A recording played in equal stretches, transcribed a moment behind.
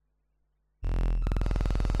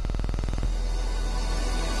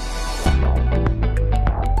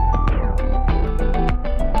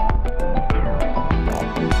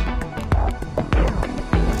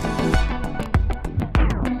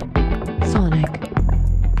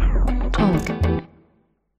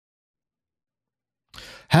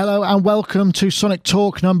and welcome to Sonic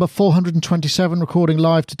Talk number 427, recording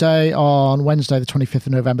live today on Wednesday, the 25th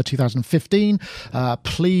of November 2015.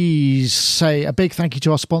 Please say a big thank you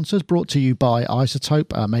to our sponsors, brought to you by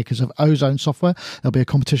iZotope, makers of Ozone software. There'll be a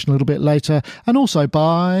competition a little bit later, and also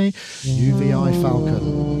by UVI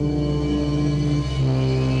Falcon.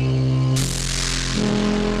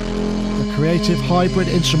 Creative hybrid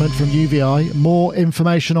instrument from UVI. More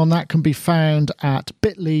information on that can be found at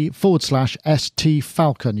bit.ly/ST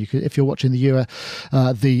Falcon. You can, if you're watching the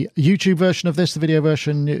YouTube version of this, the video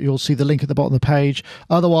version, you'll see the link at the bottom of the page.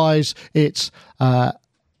 Otherwise, it's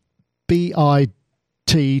bit.ly/ST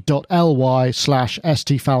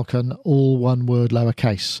Falcon, all one word,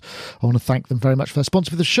 lowercase. I want to thank them very much for their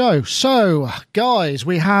sponsor of the show. So, guys,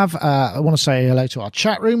 we have, I want to say hello to our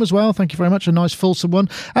chat room as well. Thank you very much. A nice, fulsome one.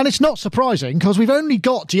 And it's not surprising because we've only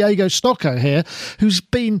got Diego Stocco here, he's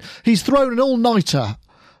thrown an all-nighter.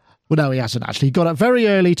 Well, no, he hasn't actually. He got up very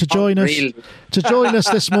early to join us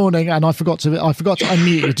this morning, and I forgot to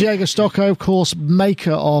unmute you. Diego Stocco, of course,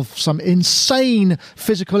 maker of some insane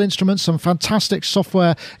physical instruments, some fantastic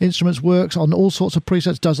software instruments, works on all sorts of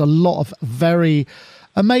presets, does a lot of very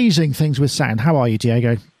amazing things with sound. How are you,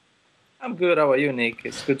 Diego? I'm good. How are you, Nick?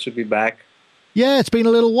 It's good to be back. Yeah, it's been a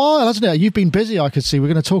little while, hasn't it? You've been busy, I could see. We're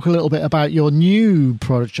going to talk a little bit about your new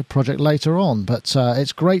project later on, but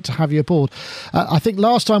it's great to have you aboard. I think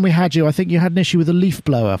last time we had you, I think you had an issue with a leaf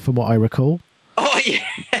blower, from what I recall. Oh,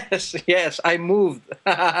 yes, I moved.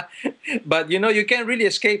 But, you can't really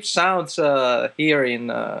escape sounds here in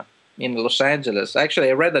Los Angeles.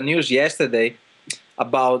 Actually, I read the news yesterday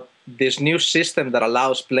about this new system that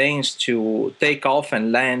allows planes to take off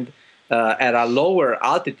and land at a lower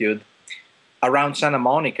altitude around Santa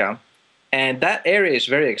Monica, and that area is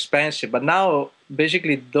very expensive. But now,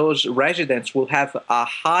 basically, those residents will have a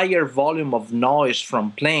higher volume of noise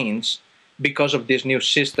from planes because of this new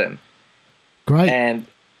system. Great. And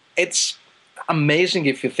it's amazing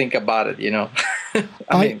if you think about it,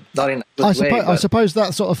 I mean, not in a good way. I suppose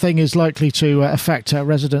that sort of thing is likely to affect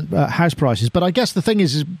resident house prices. But I guess the thing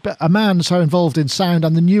is a man so involved in sound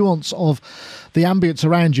and the nuance of the ambience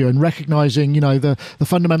around you and recognising, the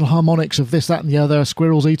fundamental harmonics of this, that and the other,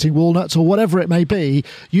 squirrels eating walnuts or whatever it may be,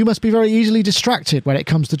 you must be very easily distracted when it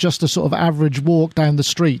comes to just a sort of average walk down the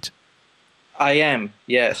street. I am,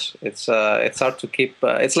 yes. It's hard to keep...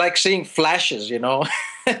 it's like seeing flashes,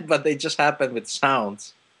 but they just happen with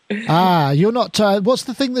sounds. You're not... what's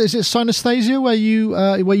the thing? Is it synesthesia where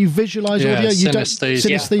you visualise audio?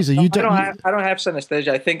 Synesthesia. I don't have synesthesia.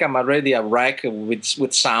 I think I'm already a wreck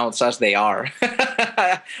with sounds as they are.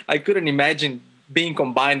 I couldn't imagine being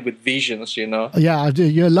combined with visions, Yeah,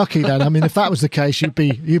 you're lucky then. I mean, if that was the case, you'd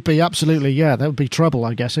be absolutely, that would be trouble,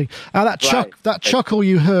 I'm guessing. That chuckle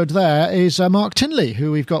you heard there is Mark Tinley,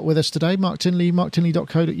 who we've got with us today. Mark Tinley,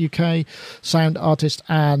 marktinley.co.uk, sound artist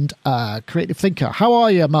and creative thinker. How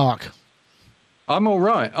are you, Mark? I'm all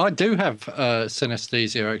right. I do have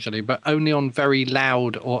synesthesia, actually, but only on very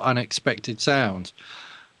loud or unexpected sounds.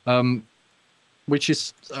 Which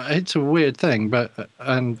is, it's a weird thing,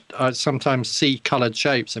 and I sometimes see coloured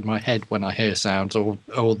shapes in my head when I hear sounds,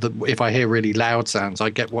 if I hear really loud sounds, I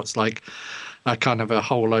get what's like a kind of a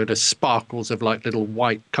whole load of sparkles of like little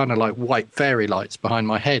white, kind of like white fairy lights behind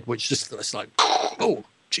my head, which just, it's like, oh,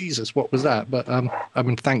 Jesus, what was that? But I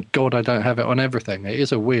mean, thank God I don't have it on everything. It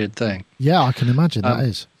is a weird thing. Yeah, I can imagine that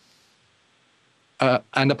is.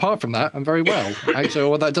 And apart from that, I'm very well. Actually,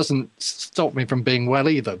 well, that doesn't stop me from being well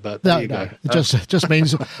either. But there you go. It just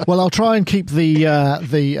means. Well, I'll try and keep the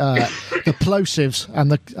plosives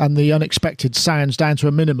and the unexpected sounds down to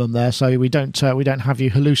a minimum there, so we don't have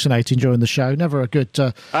you hallucinating during the show. Never a good.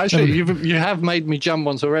 Actually, you have made me jump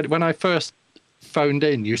once already. When I first phoned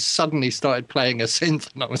in, you suddenly started playing a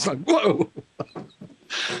synth, and I was like, whoa.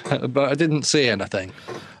 But I didn't see anything.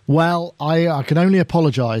 Well, I can only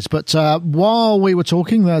apologise, but while we were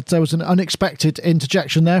talking, there was an unexpected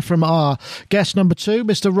interjection there from our guest number 2,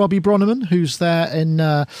 Mr. Robbie Bronneman, who's there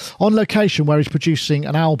on location where he's producing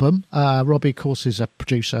an album. Robbie, of course, is a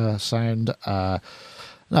producer, sound... what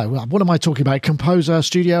am I talking about? Composer,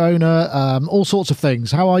 studio owner, all sorts of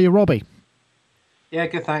things. How are you, Robbie? Yeah,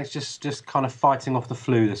 good, thanks. Just kind of fighting off the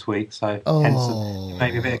flu this week, so hence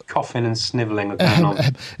maybe a bit of coughing and snivelling going on.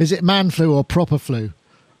 Is it man flu or proper flu?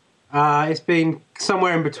 It's been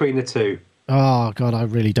somewhere in between the two. Oh God, I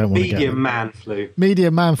really don't want to get medium man flu.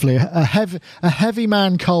 Medium man flu, a heavy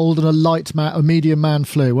man cold and a medium man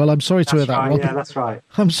flu. Well, I'm sorry to hear that, Robbie. Yeah, that's right.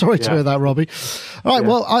 I'm sorry to hear that, Robbie. All right,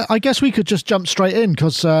 well, I guess we could just jump straight in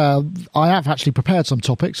because I have actually prepared some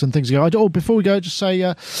topics and things to go. Before we go, just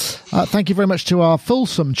say thank you very much to our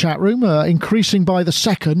fulsome chat room, increasing by the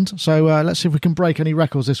second. So let's see if we can break any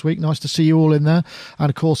records this week. Nice to see you all in there. And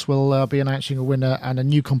of course, we'll be announcing a winner and a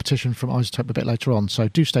new competition from iZotope a bit later on. So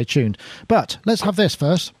do stay tuned. But let's have this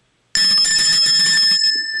first.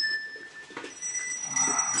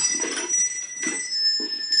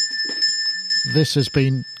 This has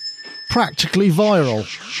been practically viral.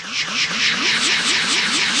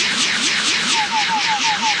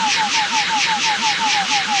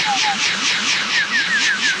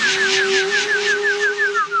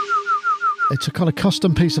 It's a kind of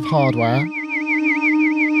custom piece of hardware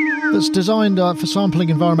that's designed for sampling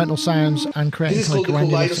environmental sounds and creating this is called the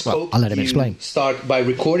kaleidoscope. Well, I'll let him explain. Start by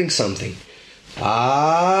recording something.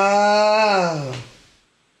 Ah.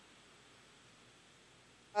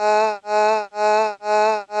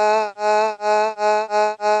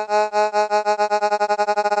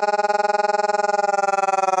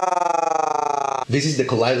 This is the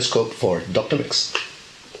kaleidoscope for Dr. Mix.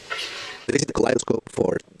 This is the kaleidoscope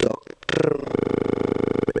for Dr.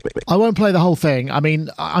 I won't play the whole thing. I mean,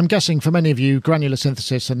 I'm guessing for many of you, granular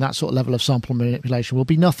synthesis and that sort of level of sample manipulation will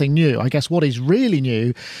be nothing new. I guess what is really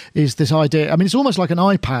new is this idea. I mean, it's almost like an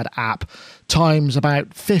iPad app times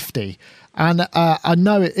about 50. And I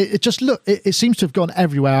know it just it seems to have gone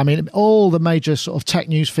everywhere. I mean, all the major sort of tech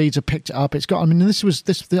news feeds have picked it up. It's got. I mean, I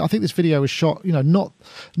think this video was shot,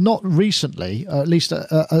 not recently. At least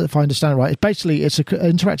if I understand it right, it's an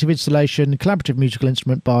interactive installation, collaborative musical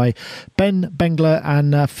instrument by Ben Bengler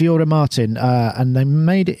and Fiora Martin, and they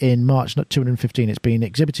made it in March 2015. It's been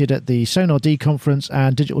exhibited at the Sonar D conference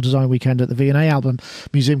and Digital Design Weekend at the V&A Album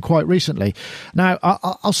Museum quite recently. Now,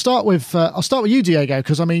 I'll start with you, Diego,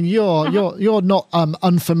 because I mean you're not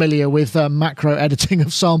unfamiliar with macro editing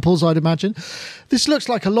of samples, I'd imagine. This looks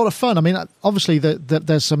like a lot of fun. I mean, obviously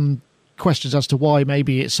there's some questions as to why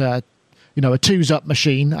maybe it's a twos-up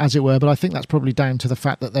machine, as it were, but I think that's probably down to the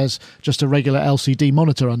fact that there's just a regular LCD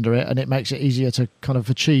monitor under it, and it makes it easier to kind of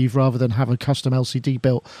achieve rather than have a custom LCD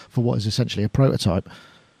built for what is essentially a prototype.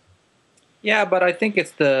 Yeah, but I think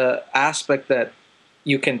it's the aspect that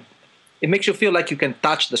it makes you feel like you can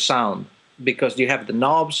touch the sound, because you have the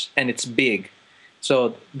knobs and it's big.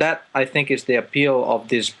 So that, I think, is the appeal of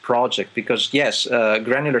this project, because yes,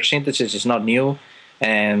 granular synthesis is not new,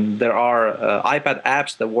 and there are iPad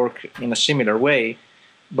apps that work in a similar way,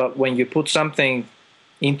 but when you put something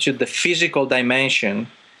into the physical dimension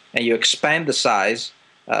and you expand the size,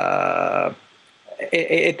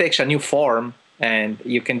 it takes a new form, and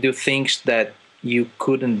you can do things that you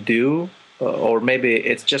couldn't do, or maybe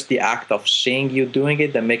it's just the act of seeing you doing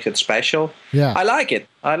it that makes it special. Yeah, I like it.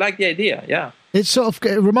 I like the idea. Yeah, it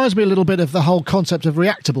reminds me a little bit of the whole concept of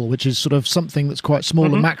Reactable, which is sort of something that's quite small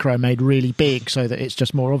and macro made really big, so that it's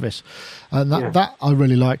just more obvious. And that I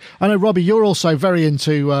really like. I know, Robbie, you're also very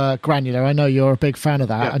into granular. I know you're a big fan of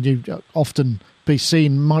that, and you often be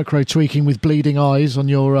seen micro tweaking with bleeding eyes on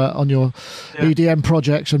your EDM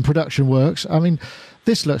projects and production works. I mean,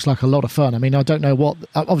 this looks like a lot of fun. I mean, I don't know what.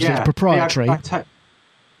 Obviously, it's proprietary. I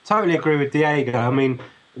totally agree with Diego. I mean,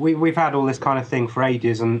 we've had all this kind of thing for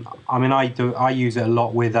ages, and I mean, I use it a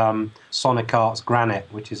lot with Sonic Arts Granite,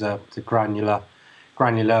 which is the granular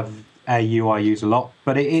AU I use a lot.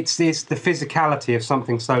 But it's the physicality of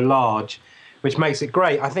something so large, which makes it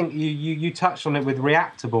great. I think you touched on it with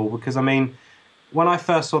Reactable, because I mean, when I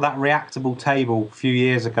first saw that Reactable table a few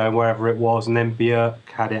years ago, wherever it was, and then Björk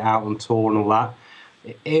had it out on tour and all that.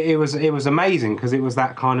 It was amazing, because it was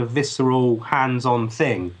that kind of visceral, hands-on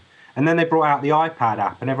thing. And then they brought out the iPad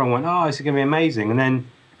app, and everyone went, "Oh, this is going to be amazing." And then,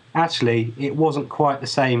 actually, it wasn't quite the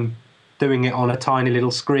same doing it on a tiny little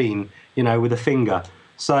screen, with a finger.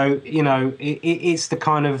 So, it's the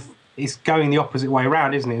kind of, it's going the opposite way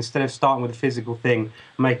around, isn't it? Instead of starting with a physical thing,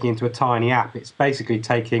 making it into a tiny app, it's basically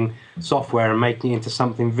taking software and making it into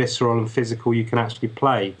something visceral and physical you can actually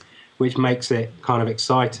play, which makes it kind of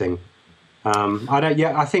exciting.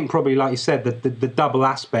 I think probably, like you said, the double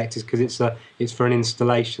aspect is because it's for an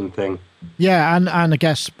installation thing. Yeah, and I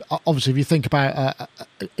guess obviously if you think about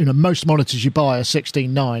most monitors you buy are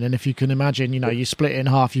 16:9, and if you can imagine, you split it in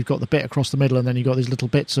half, you've got the bit across the middle, and then you've got these little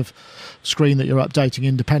bits of screen that you're updating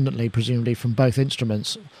independently, presumably from both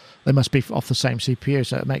instruments. They must be off the same CPU,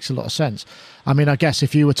 so it makes a lot of sense. I mean, I guess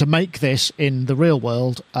if you were to make this in the real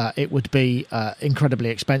world, it would be incredibly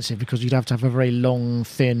expensive because you'd have to have a very long,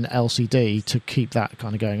 thin LCD to keep that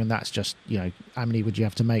kind of going, and that's just, how many would you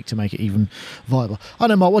have to make it even viable? I don't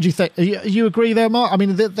know, Mark, what do you think? You agree there, Mark? I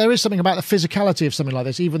mean, there is something about the physicality of something like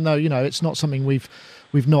this, even though, it's not something we've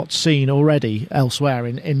not seen already elsewhere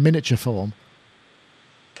in miniature form.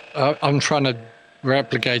 I'm trying to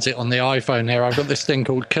replicate it on the iPhone here. I've got this thing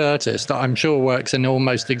called Curtis that I'm sure works in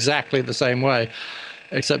almost exactly the same way,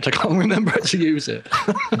 except I can't remember how to use it.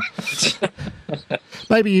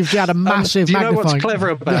 Maybe you've had a massive do you magnifying... know what's clever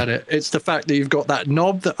about it? It's the fact that you've got that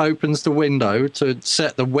knob that opens the window to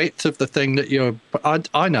set the width of the thing that you're...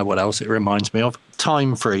 I know what else it reminds me of.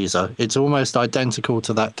 Time Freezer. It's almost identical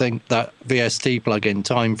to that thing, that VST plugin,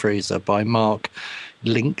 Time Freezer, by Mark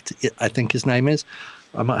Linked, I think his name is.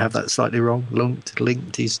 I might have that slightly wrong.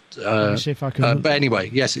 Linked. He's. Let me see if I can. But anyway,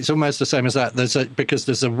 yes, it's almost the same as that. Because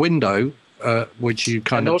there's a window which you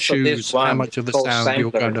kind of choose how much of the sound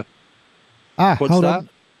you're going to. What's hold that? on.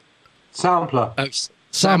 Sampler.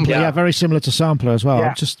 Sampler, yeah, very similar to Sampler as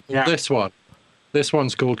well. Yeah. This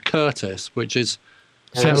one's called Curtis, which is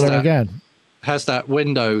similar again. Has that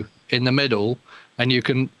window in the middle. And you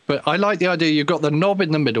can, but I like the idea you've got the knob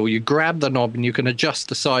in the middle, you grab the knob and you can adjust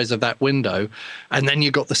the size of that window. And then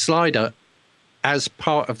you've got the slider as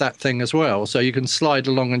part of that thing as well. So you can slide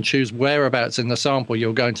along and choose whereabouts in the sample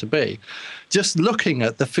you're going to be. Just looking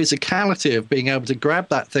at the physicality of being able to grab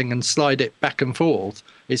that thing and slide it back and forth,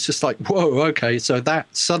 it's just like, whoa, okay. So that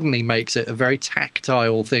suddenly makes it a very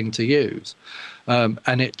tactile thing to use.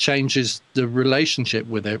 And it changes the relationship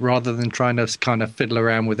with it rather than trying to kind of fiddle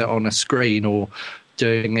around with it on a screen or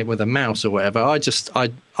doing it with a mouse or whatever.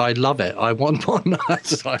 I love it. I want one.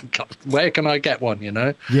 Where can I get one,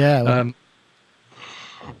 Yeah. Well,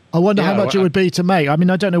 I wonder how much it would be to make. I mean,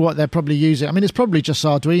 I don't know what they're probably using. I mean, it's probably just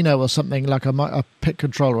Arduino or something, like a PIC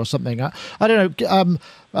controller or something. I don't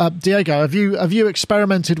know. Diego, have you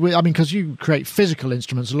experimented with? I mean, because you create physical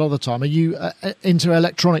instruments a lot of the time. Are you into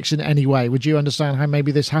electronics in any way? Would you understand how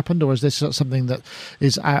maybe this happened, or is this something that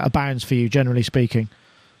is out of bounds for you, generally speaking?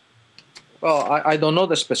 Well, I don't know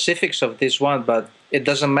the specifics of this one, but it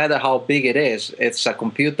doesn't matter how big it is. It's a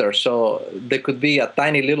computer, so there could be a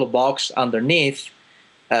tiny little box underneath.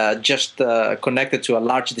 Just connected to a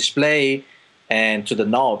large display and to the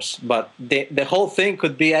knobs. But the whole thing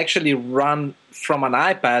could be actually run from an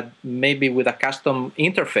iPad, maybe with a custom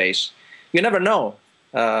interface. You never know.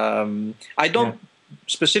 I don't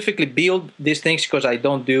specifically build these things because I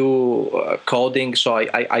don't do coding, so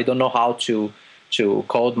I don't know how to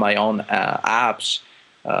code my own apps.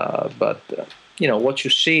 But what you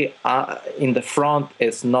see in the front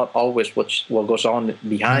is not always what goes on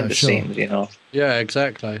behind the scenes. Yeah,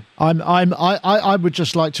 exactly. I would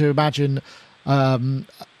just like to imagine a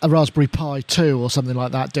Raspberry Pi 2 or something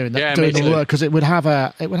like that doing the work, because it would have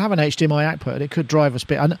an HDMI output and it could drive a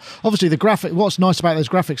bit. And obviously the graphic. What's nice about those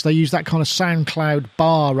graphics, they use that kind of SoundCloud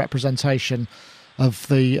bar representation of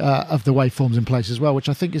the waveforms in place as well, which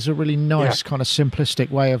I think is a really nice kind of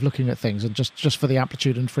simplistic way of looking at things, and just for the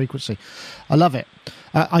amplitude and frequency. I love it.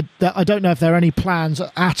 I don't know if there are any plans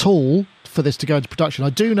at all for this to go into production. I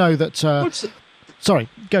do know that... sorry,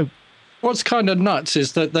 go. What's kind of nuts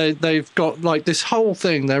is that they've got like this whole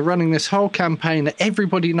thing. They're running this whole campaign that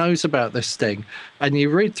everybody knows about this thing. And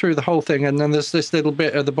you read through the whole thing, and then there's this little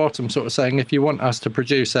bit at the bottom sort of saying, if you want us to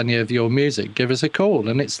produce any of your music, give us a call.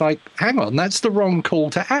 And it's like, hang on, that's the wrong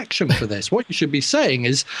call to action for this. What you should be saying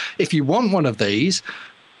is, if you want one of these,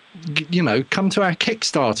 come to our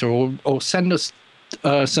Kickstarter or send us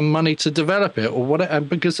some money to develop it or whatever,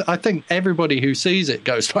 because I think everybody who sees it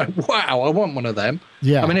goes like, wow, I want one of them.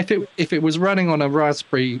 Yeah. I mean, if it was running on a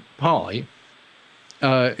Raspberry Pi,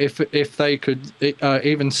 if they could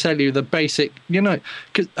even sell you the basic,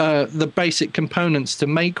 the basic components to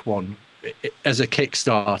make one as a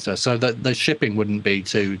Kickstarter, so that the shipping wouldn't be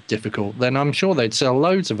too difficult, then I'm sure they'd sell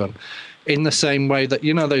loads of them. In the same way that,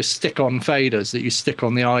 those stick-on faders that you stick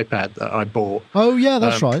on the iPad that I bought. Oh yeah,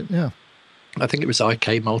 that's right. Yeah. I think it was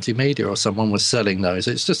IK Multimedia or someone was selling those.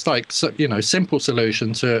 It's just like, simple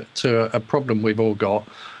solution to a problem we've all got.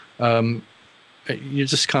 You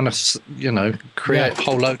just kind of, create a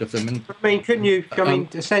whole load of them. And,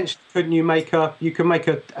 essentially, couldn't you make a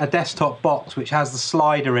desktop box which has the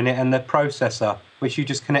slider in it and the processor, which you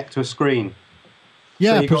just connect to a screen?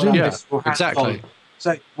 Yeah, so exactly.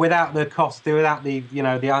 So without the cost, without the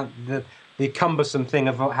cumbersome thing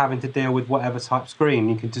of having to deal with whatever type screen,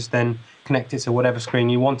 you can just then connect it to whatever screen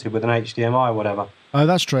you wanted with an HDMI or whatever. Oh,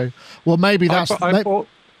 that's true. Well, maybe that's...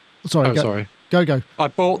 Sorry. Go. I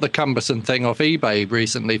bought the cumbersome thing off eBay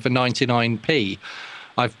recently for 99p.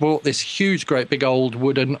 I've bought this huge, great big old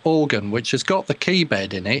wooden organ, which has got the key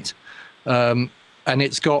bed in it, and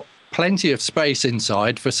it's got plenty of space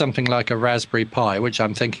inside for something like a Raspberry Pi, which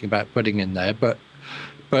I'm thinking about putting in there. But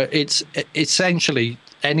it's essentially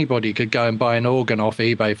anybody could go and buy an organ off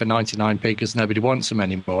eBay for 99p because nobody wants them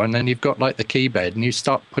anymore. And then you've got like the key bed, and you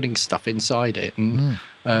start putting stuff inside it, and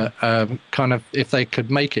kind of if they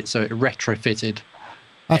could make it so it retrofitted.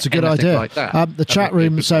 That's a good idea. Like that. The chat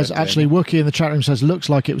room says, actually, Wookie in the chat room says, looks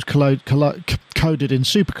like it was coded in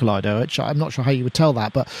Super Collider, which I'm not sure how you would tell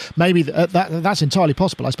that, but maybe that's entirely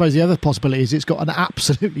possible. I suppose the other possibility is it's got an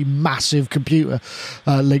absolutely massive computer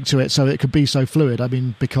linked to it, so it could be so fluid. I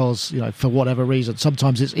mean, because, for whatever reason,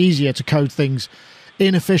 sometimes it's easier to code things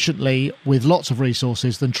inefficiently with lots of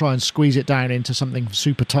resources than try and squeeze it down into something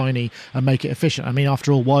super tiny and make it efficient. I mean,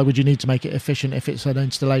 after all, why would you need to make it efficient if it's an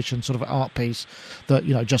installation sort of art piece that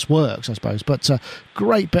just works, I suppose. But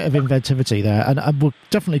great bit of inventivity there, and we'll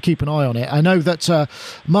definitely keep an eye on it. I know that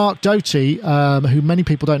Mark Doty, who many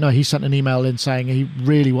people don't know, he sent an email in saying he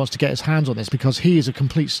really wants to get his hands on this because he is a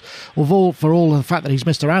complete, for all the fact that he's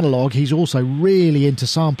Mr. Analog, he's also really into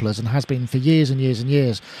samplers and has been for years and years and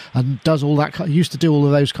years, and does all that, used to do all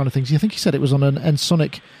of those kind of things. I think he said it was on an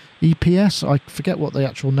Ensoniq EPS. I forget what the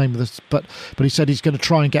actual name of this, but he said he's going to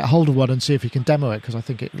try and get hold of one and see if he can demo it, because I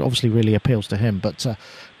think it obviously really appeals to him. But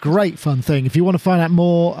great fun thing. If you want to find out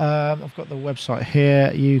more, I've got the website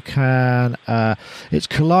here. You can, it's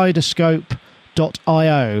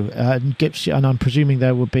kaleidoscope.io, and I'm presuming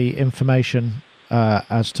there will be information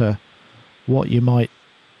as to what you might.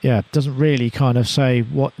 Yeah, it doesn't really kind of say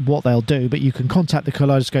what they'll do, but you can contact the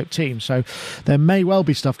Kaleidoscope team. So there may well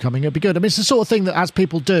be stuff coming. It'll be good. I mean, it's the sort of thing that as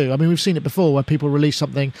people do, I mean, we've seen it before where people release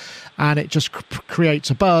something and it just creates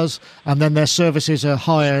a buzz, and then their services are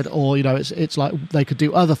hired, or, it's like they could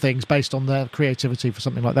do other things based on their creativity for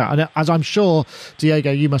something like that. And as I'm sure,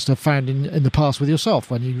 Diego, you must have found in the past with yourself,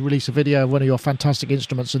 when you release a video of one of your fantastic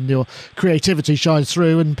instruments and your creativity shines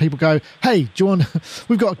through and people go, hey,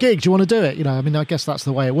 we've got a gig, do you want to do it? I mean, I guess that's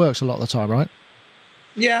the way it works a lot of the time, right?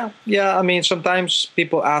 Yeah. I mean, sometimes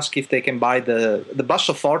people ask if they can buy the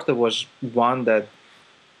Basso Forte was one that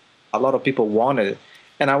a lot of people wanted,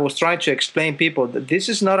 and I was trying to explain people that this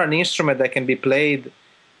is not an instrument that can be played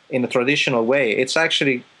in a traditional way. It's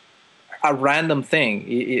actually a random thing.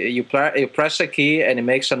 You press a key and it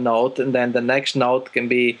makes a note, and then the next note can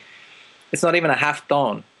be, it's not even a half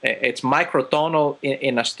tone. It's microtonal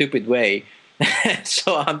in a stupid way.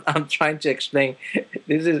 So I'm trying to explain,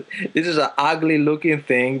 this is an ugly looking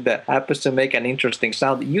thing that happens to make an interesting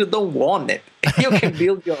sound. You don't want it. You can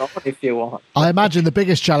build your own if you want. I imagine the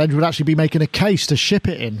biggest challenge would actually be making a case to ship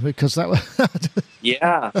it in, because that was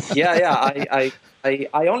Yeah.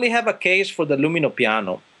 I only have a case for the Lumino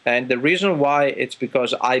Piano, and the reason why it's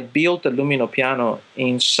because I built the Lumino Piano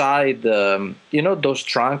inside those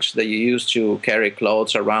trunks that you use to carry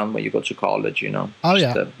clothes around when you go to college. Oh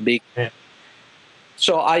yeah, the big. Yeah.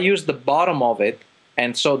 So I use the bottom of it,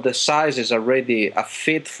 and so the size is already a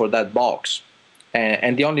fit for that box.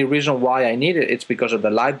 And the only reason why I need it's because of the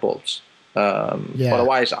light bulbs.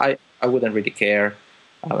 Otherwise, I wouldn't really care.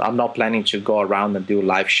 I'm not planning to go around and do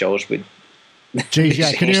live shows with. Geez,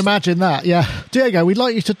 yeah. Can you imagine that? Yeah, Diego, we'd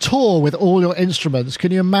like you to tour with all your instruments. Can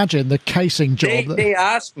you imagine the casing job? They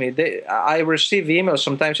ask me. I receive emails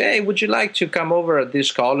sometimes. Hey, would you like to come over at this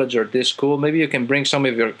college or this school? Maybe you can bring some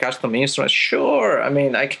of your custom instruments. Sure. I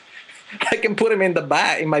mean, I can put them in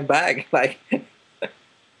my bag. Like.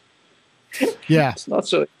 Yeah, it's not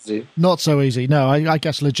so easy. Not so easy. No, I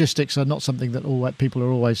guess logistics are not something that all people are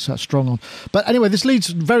always strong on. But anyway, this leads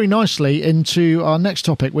very nicely into our next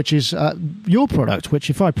topic, which is your product. Which,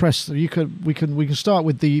 if I press, we can start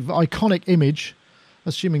with the iconic image,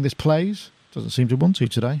 assuming this plays. Doesn't seem to want to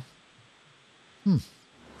today.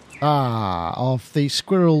 Of the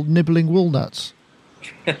squirrel nibbling walnuts.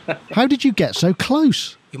 How did you get so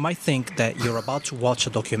close? You might think that you're about to watch a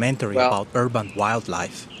documentary about urban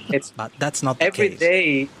wildlife, but that's not the case. Every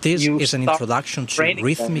day, this is an introduction to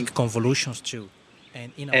rhythmic convolutions too.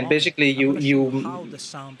 And basically, you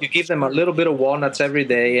give them a little bit of walnuts every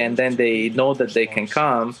day, and then they know that they can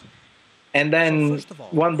come. And then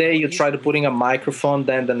one day you try to put in a microphone,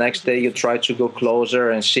 then the next day you try to go closer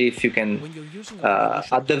and see if you can.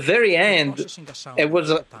 At the very end, it was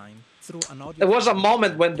a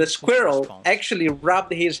moment when the squirrel actually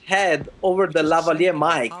rubbed his head over the lavalier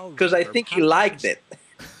mic, because I think he liked it.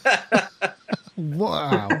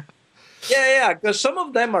 Wow. Yeah, because some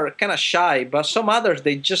of them are kind of shy, but some others,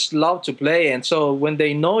 they just love to play. And so when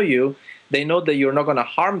they know you, they know that you're not going to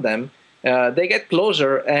harm them. they get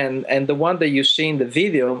closer, and the one that you see in the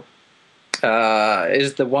video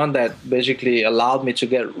is the one that basically allowed me to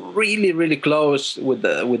get really, really close with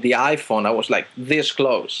the iPhone. I was like this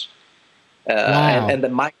close, wow. and the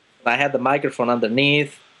mic. I had the microphone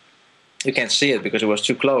underneath. You can't see it because it was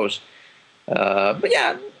too close. But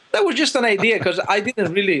yeah, that was just an idea because I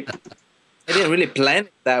didn't really plan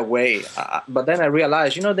it that way. But then I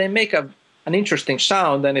realized, they make an interesting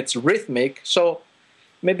sound and it's rhythmic, so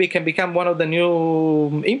maybe it can become one of the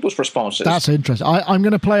new impulse responses. That's interesting. I'm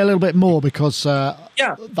going to play a little bit more because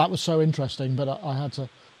that was so interesting. But I had to.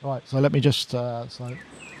 Right, so let me just. I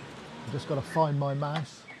just got to find my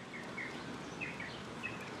mouse.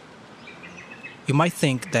 You might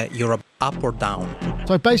think that you're up or down.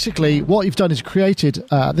 So basically, what you've done is created.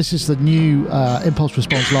 This is the new impulse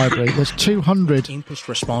response library. There's 200 impulse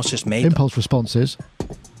responses made. Impulse responses.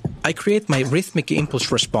 I create my rhythmic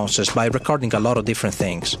impulse responses by recording a lot of different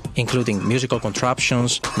things, including musical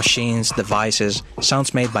contraptions, machines, devices,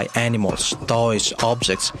 sounds made by animals, toys,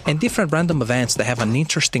 objects, and different random events that have an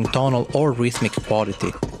interesting tonal or rhythmic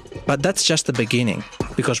quality. But that's just the beginning,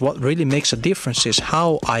 because what really makes a difference is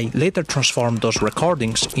how I later transform those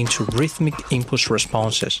recordings into rhythmic impulse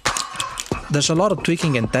responses. There's a lot of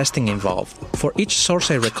tweaking and testing involved. For each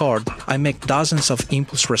source I record, I make dozens of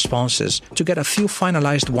impulse responses to get a few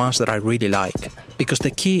finalized ones that I really like, because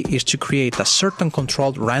the key is to create a certain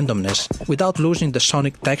controlled randomness without losing the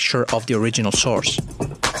sonic texture of the original source.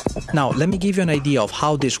 Now, let me give you an idea of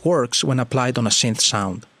how this works when applied on a synth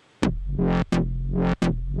sound.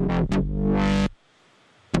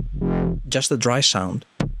 Just a dry sound.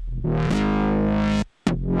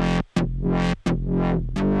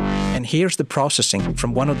 And here's the processing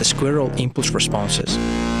from one of the Squirrel impulse responses.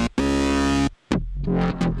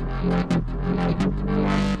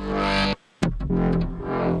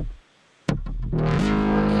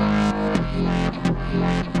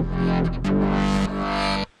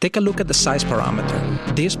 Take a look at the size parameter.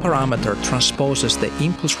 This parameter transposes the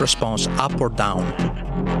impulse response up or down,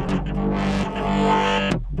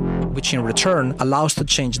 which in return allows to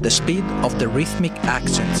change the speed of the rhythmic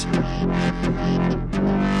accents.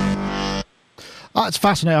 It's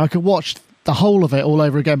fascinating. I could watch the whole of it all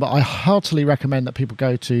over again, but I heartily recommend that people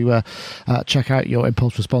go to check out your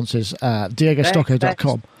impulse responses,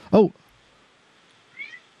 diegostocco.com. Oh,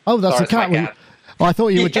 that's Sorry, a cat. I thought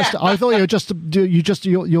you were just. I thought you just.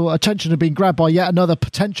 Your attention had been grabbed by yet another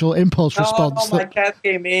potential impulse response. My cat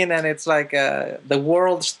came in, and it's like the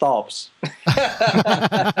world stops.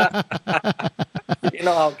 You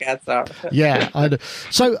know how cats are. Yeah, I know.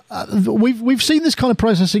 So we've seen this kind of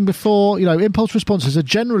processing before. Impulse responses are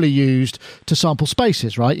generally used to sample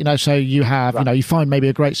spaces, right? So you have, you find maybe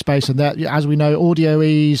a great space, and that, as we know,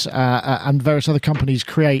 AudioEase and various other companies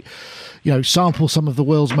create, sample some of the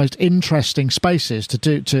world's most interesting spaces to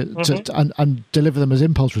and deliver them as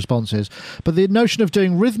impulse responses. But the notion of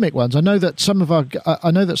doing rhythmic ones, I know that some of our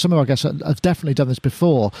guests have definitely done this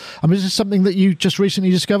before. I mean, is this something that you just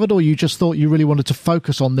recently discovered, or you just thought you really wanted to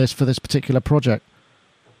focus on this for this particular project?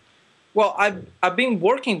 Well, I've been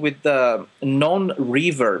working with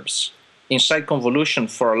non-reverbs inside Convolution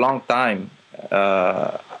for a long time.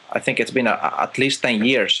 I think it's been at least 10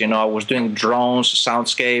 years. I was doing drones,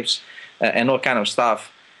 soundscapes, and all kind of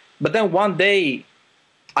stuff. But then one day,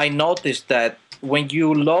 I noticed that when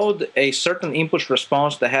you load a certain impulse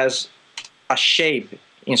response that has a shape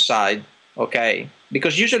inside, okay,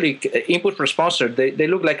 because usually input responses, they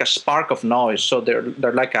look like a spark of noise, so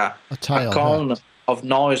they're like a cone of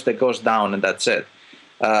noise that goes down, and that's it.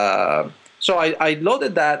 So I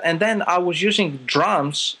loaded that, and then I was using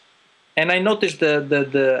drums, and I noticed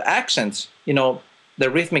the accents, the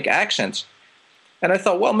rhythmic accents, and I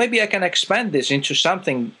thought, well, maybe I can expand this into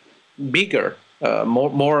something bigger,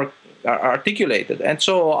 more articulated, and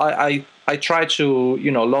so I tried to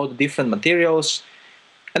load different materials.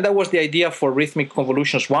 And that was the idea for Rhythmic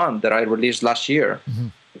Convolutions 1 that I released last year. Mm-hmm.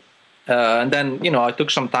 And then, I took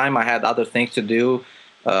some time. I had other things to do.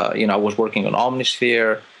 I was working on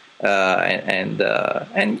Omnisphere. And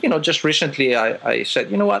just recently I said,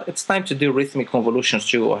 you know what, it's time to do Rhythmic Convolutions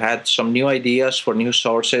 2. I had some new ideas for new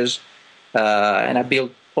sources. And I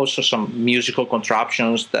built also some musical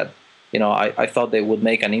contraptions that, I thought they would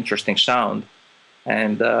make an interesting sound.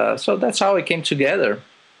 And so that's how it came together.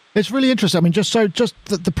 It's really interesting. I mean, just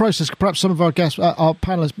the process. Perhaps some of our guests, our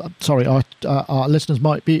panelists, our listeners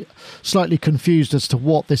might be slightly confused as to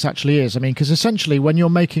what this actually is. I mean, because essentially, when you're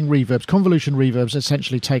making reverbs, convolution reverbs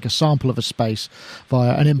essentially take a sample of a space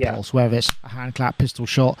via an impulse, whether it's a hand clap, pistol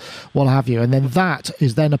shot, what have you, and then that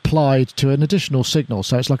is then applied to an additional signal.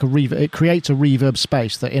 So it's like a reverb. It creates a reverb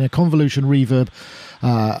space that in a convolution reverb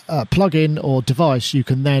plug-in or device, you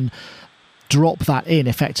can then drop that in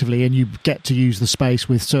effectively, and you get to use the space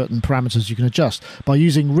with certain parameters you can adjust. By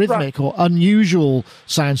using rhythmic or unusual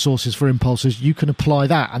sound sources for impulses, you can apply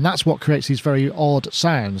that, and that's what creates these very odd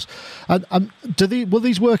sounds. Will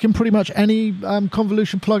these work in pretty much any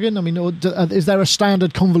convolution plugin? I mean, is there a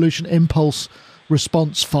standard convolution impulse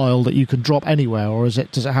response file that you can drop anywhere, or do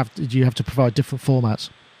you have to provide different formats?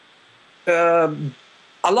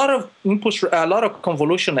 A lot of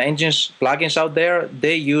convolution engines plugins out there,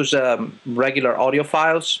 they use regular audio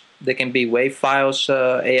files. They can be WAV files,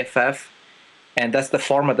 AFF, and that's the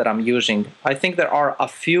format that I'm using. I think there are a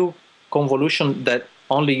few convolution that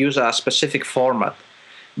only use a specific format,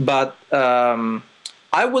 but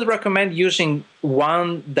I would recommend using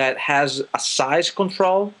one that has a size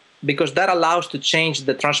control, because that allows to change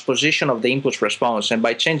the transposition of the impulse response, and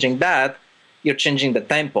by changing that, you're changing the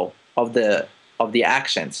tempo of the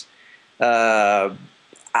accents.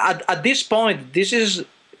 At this point, this is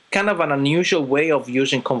kind of an unusual way of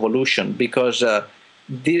using convolution, because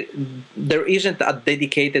there isn't a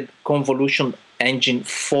dedicated convolution engine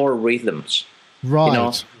for rhythms.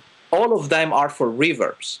 Right. All of them are for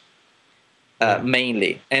reverbs,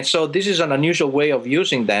 mainly. And so this is an unusual way of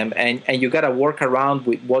using them, and you got to work around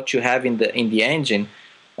with what you have in the engine.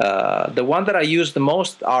 The one that I use the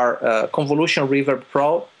most are Convolution Reverb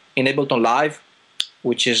Pro in Ableton Live,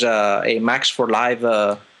 which is a Max for Live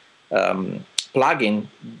plugin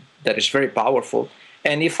that is very powerful.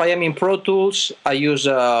 And if I am in Pro Tools, I use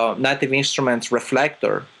Native Instruments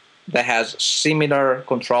Reflector that has similar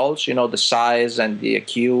controls, the size and the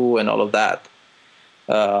EQ and all of that.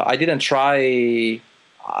 I didn't try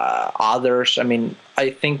others. I mean, I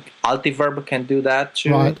think Altiverb can do that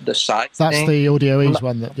too. Right. The size. That's thing. the Audio Ease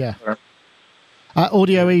one.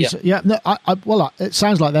 Audio Ease, it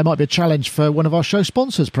sounds like there might be a challenge for one of our show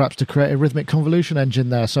sponsors, perhaps, to create a rhythmic convolution engine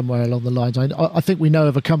there somewhere along the lines. I think we know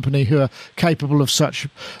of a company who are capable of such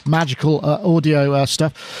magical audio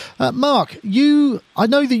stuff. Mark, I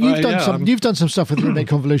know that you've done some stuff with rhythmic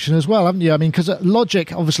convolution as well, haven't you? I mean, because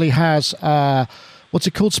Logic obviously has what's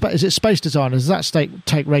it called? Is it Space Designer? Does that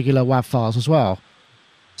take regular WAV files as well?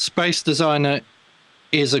 Space Designer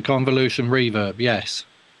is a convolution reverb, yes.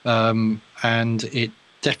 And it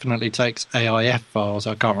definitely takes AIF files.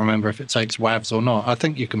 I can't remember if it takes WAVs or not. I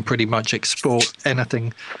think you can pretty much export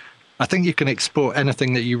anything. I think you can export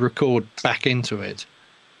anything that you record back into it.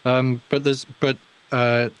 But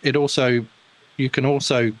it also, you can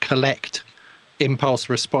also collect impulse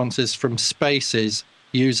responses from spaces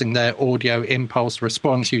using their audio impulse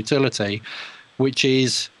response utility, which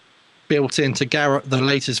is built into the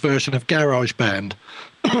latest version of GarageBand.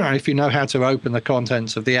 If you know how to open the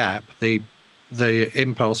contents of the app, the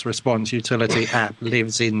impulse response utility app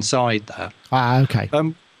lives inside that. Okay.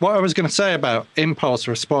 What I was going to say about impulse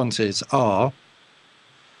responses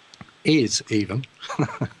is even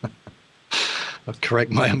I'll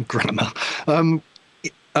correct my own grammar,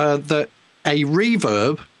 that a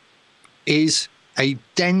reverb is a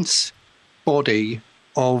dense body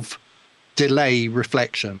of delay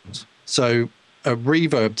reflections. So a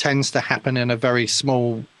reverb tends to happen in a very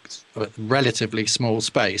small, relatively small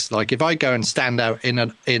space. Like if I go and stand out in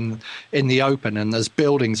the open and there's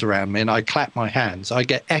buildings around me and I clap my hands, I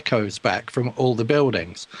get echoes back from all the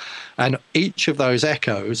buildings, and each of those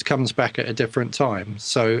echoes comes back at a different time.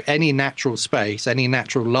 So any natural space, any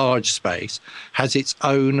natural large space, has its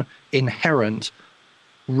own inherent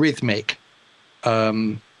rhythmic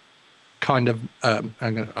kind of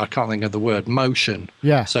I can't think of the word, motion.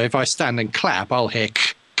 Yeah. So if I stand and clap, I'll hear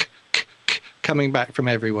coming back from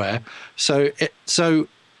everywhere. So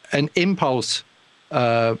an impulse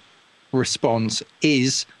response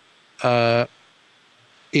is a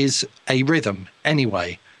rhythm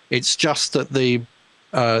anyway. It's just that the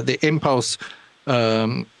impulse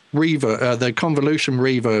reverb, the convolution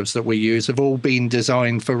reverbs that we use have all been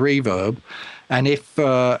designed for reverb, and if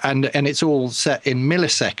and it's all set in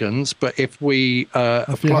milliseconds. But if we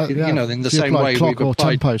apply, in the same way clock we've or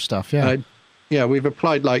applied tempo stuff, we've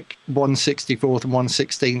applied like 1/64th and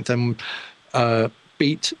 1/16th and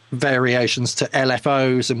beat variations to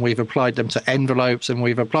LFOs, and we've applied them to envelopes, and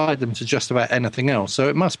we've applied them to just about anything else. So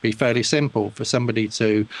it must be fairly simple for somebody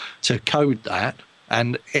to code that.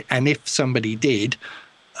 And if somebody did,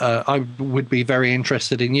 I would be very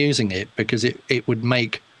interested in using it because it would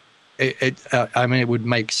make it would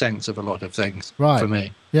make sense of a lot of things for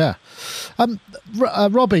me. Yeah.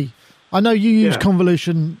 Robbie, I know you use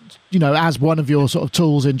convolution, as one of your sort of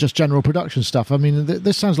tools in just general production stuff. I mean,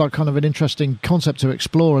 this sounds like kind of an interesting concept to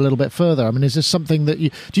explore a little bit further. I mean, is this something that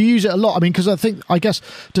do you use it a lot? I mean, because I guess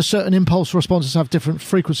do certain impulse responses have different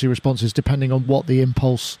frequency responses depending on what the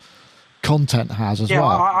impulse content has as well?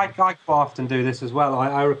 I quite often do this as well.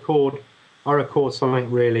 I record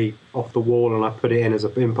something really off the wall and I put it in as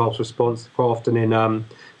an impulse response quite often in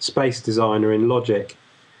Space Designer in Logic,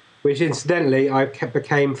 which incidentally I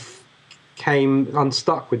came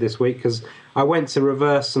unstuck with this week because I went to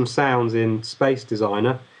reverse some sounds in Space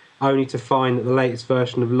Designer only to find that the latest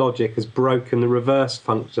version of Logic has broken the reverse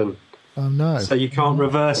function. Oh no. So you can't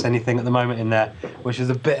reverse anything at the moment in there, which is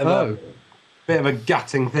a bit of a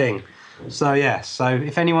gutting thing. So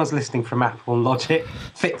if anyone's listening from Apple and Logic,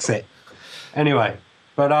 fix it. Anyway,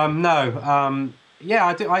 but I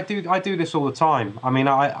do this all the time. I mean,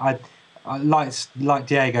 I like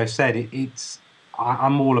Diego said,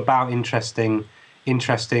 I'm all about interesting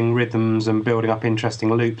rhythms and building up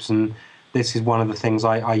interesting loops, and this is one of the things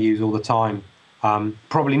I use all the time.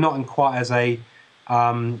 Probably not in quite as a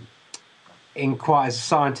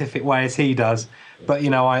scientific way as he does, but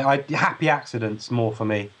I happy accidents more for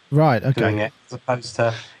me. Right. Okay. Doing it as opposed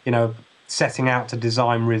to setting out to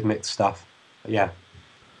design rhythmic stuff. But yeah.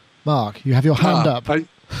 Mark, you have your hand up. I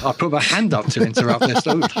put my hand up to interrupt this.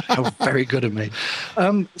 Oh, how very good of me.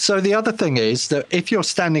 So the other thing is that if you're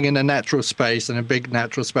standing in a natural space, in a big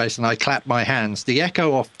natural space, and I clap my hands, the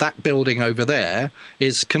echo off that building over there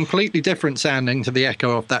is completely different sounding to the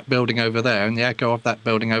echo of that building over there and the echo of that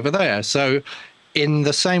building over there. So in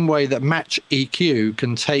the same way that Match EQ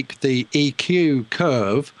can take the EQ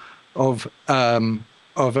curve of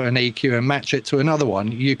an EQ and match it to another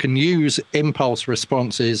one, you can use impulse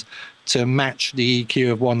responses to match the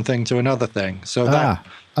EQ of one thing to another thing. So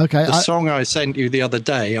the song I sent you the other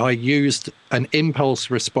day, I used an impulse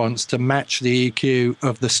response to match the EQ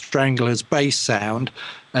of the Stranglers bass sound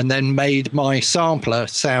and then made my sampler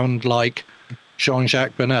sound like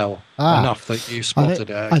Jean-Jacques Bonnel enough that you spotted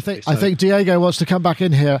it. I think Diego wants to come back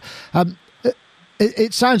in here.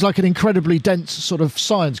 It sounds like an incredibly dense sort of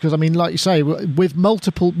science because, I mean, like you say, with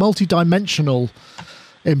multi-dimensional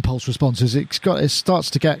impulse responses, it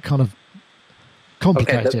starts to get kind of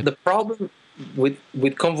complicated. Okay, the problem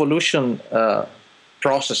with convolution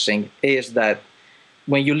processing is that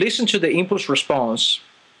when you listen to the impulse response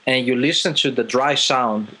and you listen to the dry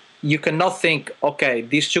sound, you cannot think, okay,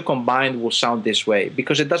 these two combined will sound this way,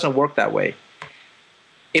 because it doesn't work that way.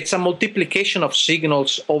 It's a multiplication of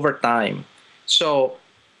signals over time. So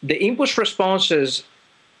the impulse responses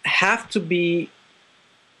have to be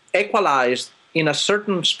equalized in a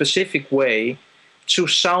certain specific way to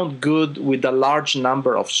sound good with a large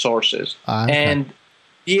number of sources. And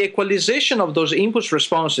the equalization of those impulse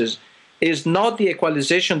responses is not the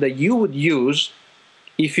equalization that you would use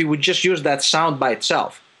if you would just use that sound by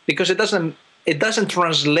itself, because it doesn't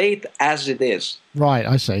translate as it is. Right,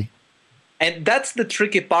 I see. And that's the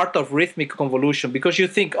tricky part of rhythmic convolution, because you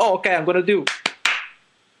think, oh, okay, I'm going to do,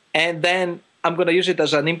 and then I'm going to use it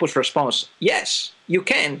as an impulse response. Yes, you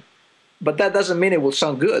can, but that doesn't mean it will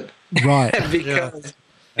sound good. Right.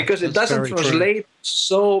 because it doesn't translate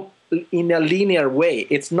so in a linear way.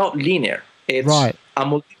 It's not linear. It's a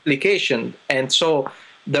multiplication. And so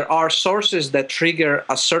there are sources that trigger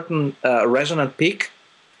a certain resonant peak.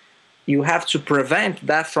 You have to prevent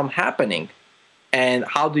that from happening. And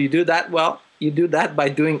how do you do that? Well, you do that by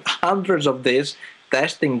doing hundreds of these,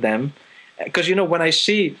 testing them. Because, when I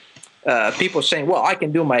see people saying, well, I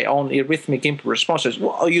can do my own rhythmic impulse responses.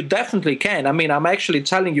 Well, you definitely can. I mean, I'm actually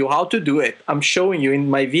telling you how to do it. I'm showing you in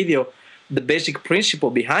my video the basic principle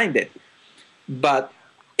behind it. But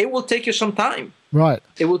it will take you some time. Right.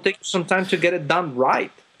 It will take you some time to get it done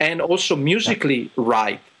right. And also musically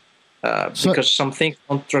right. Because some things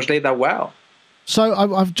don't translate that well. So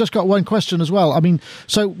I've just got one question as well. I mean,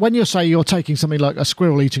 so when you say you're taking something like a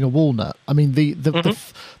squirrel eating a walnut, I mean,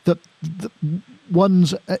 the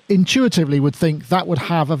ones intuitively would think that would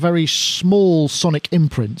have a very small sonic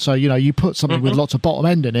imprint. So, you put something with lots of bottom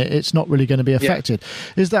end in it, it's not really going to be affected.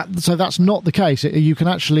 Yeah. So that's not the case. You can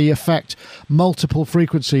actually affect multiple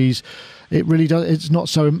frequencies. It really does. It's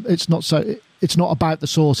not about the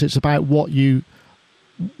source. It's about what you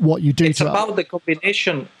do. It's about the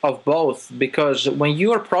combination of both, because when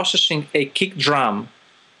you are processing a kick drum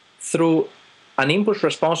through an impulse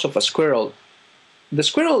response of a squirrel, the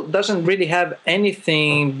squirrel doesn't really have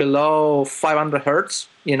anything below 500 hertz,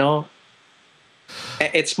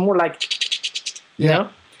 It's more like,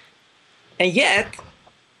 and yet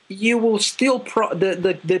you will still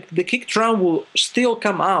the kick drum will still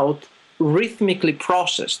come out rhythmically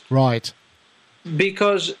processed. Right.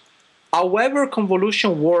 Because however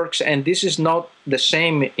convolution works, and this is not the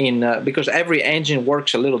same in because every engine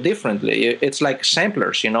works a little differently. It's like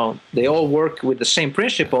samplers, they all work with the same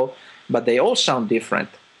principle, but they all sound different.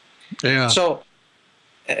 Yeah. So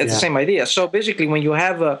it's the same idea. So basically, when you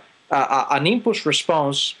have an impulse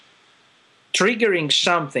response triggering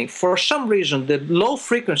something, for some reason, the low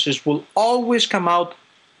frequencies will always come out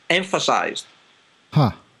emphasized.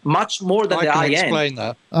 Huh. Much more than the high end. I can explain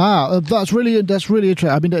that. That's really interesting.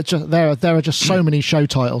 I mean, there are just so many show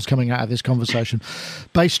titles coming out of this conversation.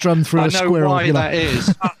 Bass drum through a squirrel. I know why that is.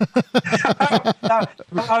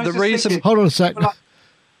 The reason. Hold on a sec.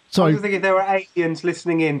 Sorry. I was thinking there were aliens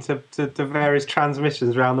listening in to various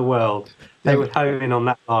transmissions around the world. They would hone in on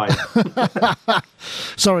that line.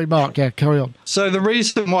 Sorry, Mark. Yeah, carry on. So the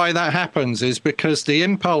reason why that happens is because the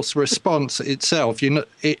impulse response itself,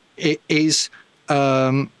 it is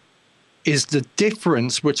the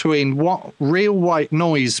difference between what real white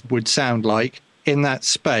noise would sound like in that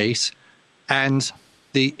space and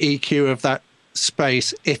the EQ of that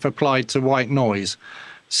space if applied to white noise.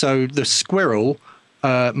 So the squirrel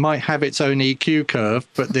might have its own EQ curve,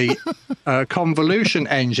 but the convolution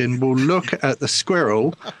engine will look at the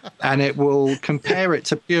squirrel and it will compare it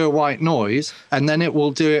to pure white noise, and then it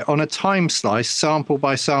will do it on a time slice, sample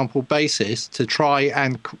by sample basis to try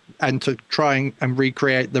and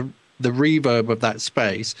recreate the reverb of that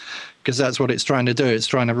space, because that's what it's trying to do. It's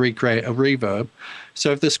trying to recreate a reverb.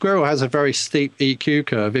 So if the squirrel has a very steep EQ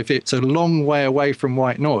curve, if it's a long way away from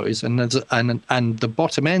white noise and the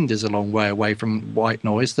bottom end is a long way away from white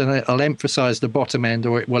noise, then it'll emphasize the bottom end,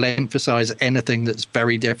 or it will emphasize anything that's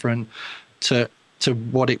very different to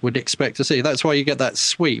what it would expect to see. That's why you get that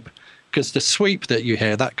sweep, because the sweep that you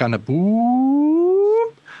hear, that kind of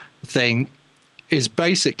boop thing, is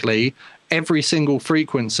basically every single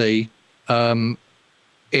frequency in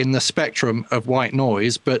the spectrum of white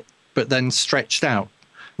noise, but then stretched out.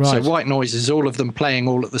 Right. So white noise is all of them playing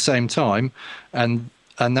all at the same time, and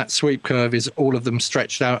that sweep curve is all of them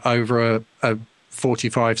stretched out over a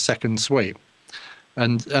 45-second sweep.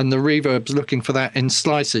 And the reverb's looking for that in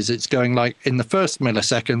slices. It's going like in the first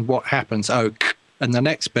millisecond, what happens? Oh, and the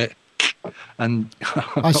next bit, and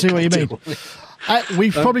I see what you mean. We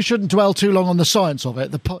probably shouldn't dwell too long on the science of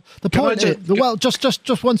it. The point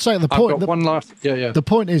just one second. One last. Yeah. The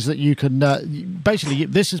point is that you can basically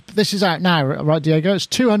this is out now, right, Diego? It's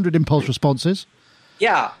 200 impulse responses.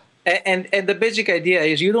 Yeah, and the basic idea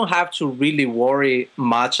is you don't have to really worry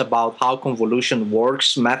much about how convolution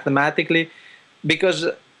works mathematically, because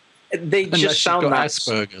they just sound nice.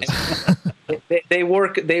 They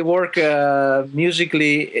work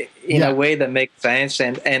musically in a way that makes sense,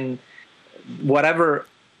 and whatever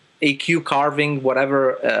EQ carving,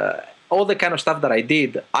 whatever, all the kind of stuff that I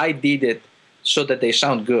did it so that they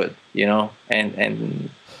sound good, and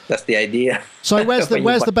that's the idea. So where's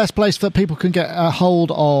the best place that people can get a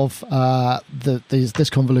hold of this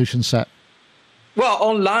convolution set? Well,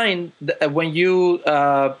 online, when you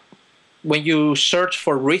search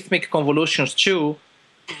for Rhythmic Convolutions 2,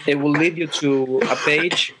 it will lead you to a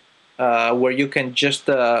page where you can just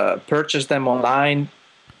purchase them online.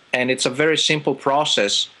 And it's a very simple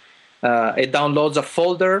process. It downloads a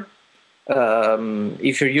folder.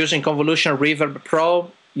 If you're using Convolution Reverb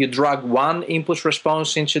Pro, you drag one impulse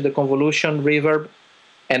response into the Convolution Reverb,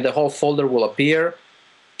 and the whole folder will appear.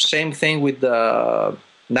 Same thing with the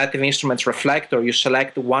Native Instruments Reflector. You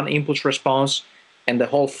select one impulse response, and the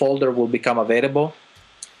whole folder will become available.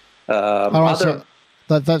 So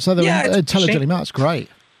they're intelligently matched. That's great.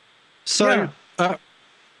 So,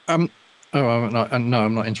 I'm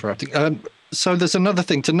not interrupting. So there's another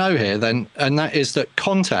thing to know here then, and that is that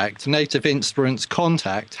Native Instruments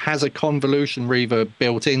Kontakt has a convolution reverb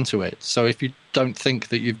built into it. So if you don't think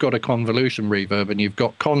that you've got a convolution reverb and you've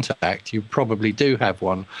got Kontakt, you probably do have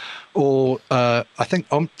one. Or I think,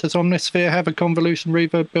 does Omnisphere have a convolution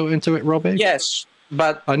reverb built into it, Robbie? Yes.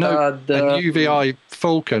 But I know the UVI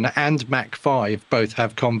Falcon and Mac 5 both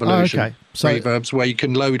have convolution reverbs where you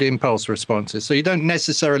can load impulse responses. So you don't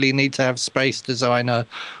necessarily need to have Space Designer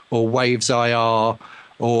or Waves IR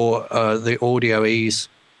or the Audio Ease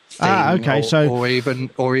thing,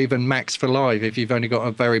 or even Max for Live if you've only got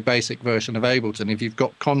a very basic version of Ableton. If you've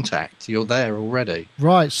got Kontakt, you're there already.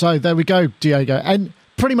 Right. So there we go, Diego. And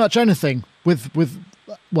pretty much anything with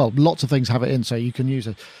lots of things have it in, so you can use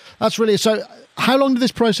it. That's really so. How long did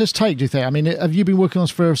this process take, do you think? I mean, have you been working on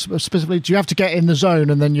this for specifically? Do you have to get in the zone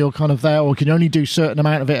and then you're kind of there, or can you only do a certain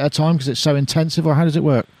amount of it at a time because it's so intensive, or how does it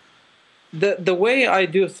work? the way I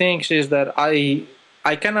do things is that I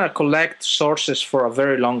kind of collect sources for a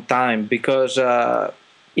very long time, because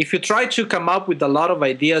if you try to come up with a lot of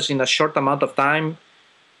ideas in a short amount of time,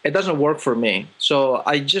 it doesn't work for me. So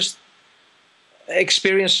I just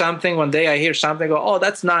experience something one day, I hear something, go, oh,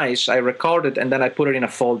 that's nice, I record it, and then I put it in a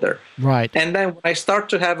folder. Right. And then when I start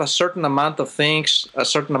to have a certain amount of things, a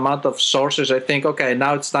certain amount of sources, I think, okay,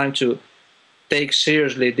 now it's time to take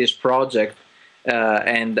seriously this project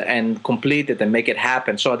and complete it and make it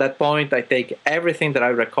happen. So at that point, I take everything that I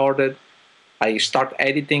recorded, I start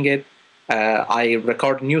editing it, I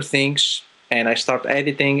record new things, and I start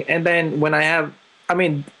editing. And then when I have,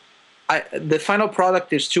 the final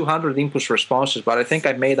product is 200 input responses, but I think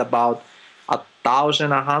I made about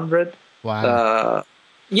 1,100. Wow.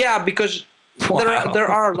 Yeah, because there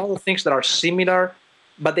are a lot of things that are similar,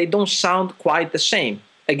 but they don't sound quite the same.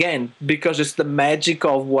 Again, because it's the magic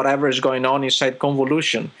of whatever is going on inside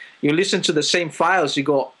Convolution. You listen to the same files, you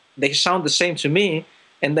go, they sound the same to me,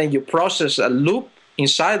 and then you process a loop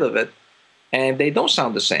inside of it, and they don't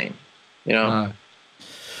sound the same. No.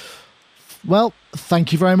 Well,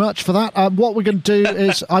 thank you very much for that. What we're going to do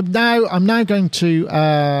is I'm now going to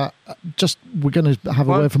we're going to have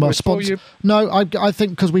a word from our sponsor. No, I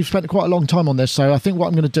think because we've spent quite a long time on this, so I think what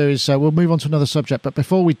I'm going to do is we'll move on to another subject. But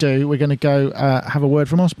before we do, we're going to go have a word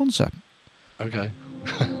from our sponsor. Okay.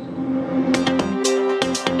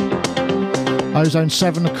 Ozone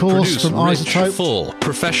 7, of course, Produce from iZotope. Full,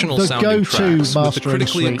 professional the sounding go-to tracks with the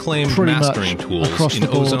critically suite, acclaimed mastering tools in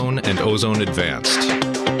Ozone and Ozone Advanced.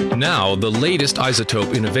 Now, the latest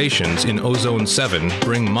iZotope innovations in Ozone 7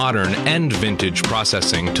 bring modern and vintage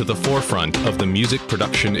processing to the forefront of the music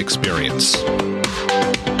production experience.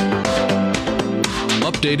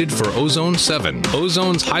 Updated for Ozone 7,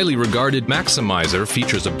 Ozone's highly regarded Maximizer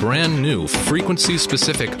features a brand new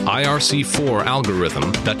frequency-specific IRC4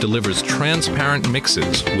 algorithm that delivers transparent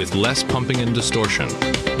mixes with less pumping and distortion.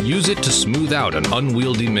 Use it to smooth out an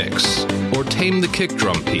unwieldy mix, or tame the kick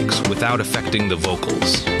drum peaks without affecting the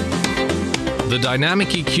vocals. The Dynamic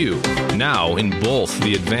EQ, now in both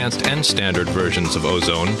the advanced and standard versions of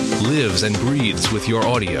Ozone, lives and breathes with your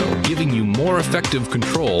audio, giving you more effective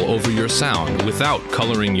control over your sound without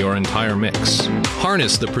coloring your entire mix.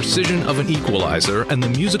 Harness the precision of an equalizer and the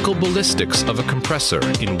musical ballistics of a compressor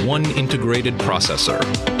in one integrated processor.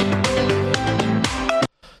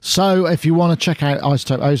 So if you want to check out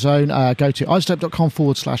iZotope Ozone, go to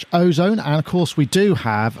izotope.com/ozone. And of course, we do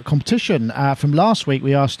have a competition. From last week,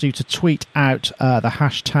 we asked you to tweet out the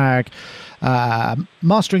hashtag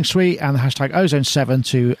Mastering Suite and the hashtag Ozone7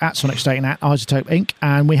 to @SonicState and @iZotope Inc.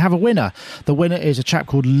 And we have a winner. The winner is a chap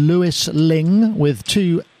called Lewis Ling with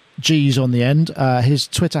 2 G's on the end. His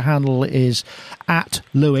Twitter handle is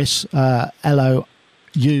 @Lewis,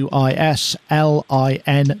 LUISLINGG.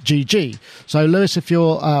 So, Lewis, if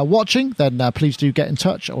you're watching, then please do get in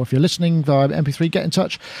touch, or if you're listening via MP3, get in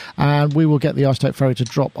touch, and we will get the iZotope Ferry to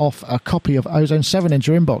drop off a copy of Ozone 7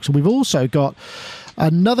 into your inbox. And we've also got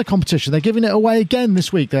another competition. They're giving it away again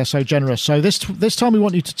this week. They're so generous. So this time we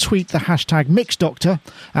want you to tweet the hashtag MixDoctor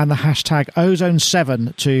and the hashtag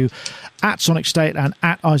Ozone7 to @SonicState and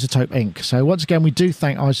 @iZotope Inc. So once again, we do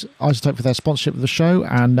thank iZotope for their sponsorship of the show,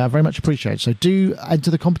 and very much appreciate it. So do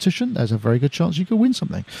enter the competition. There's a very good chance you could win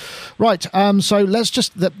something. Right, so let's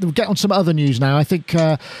just get on some other news now. I think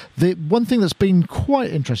the one thing that's been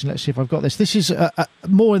quite interesting, let's see if I've got this. This is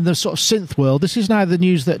more in the sort of synth world. This is now the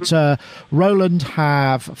news that Roland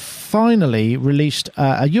have finally released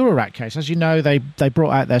a Eurorack case. As you know, they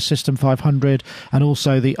brought out their System 500 and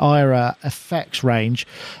also the IRA effects range,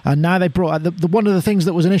 and now they brought out one of the things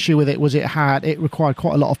that was an issue with it was it required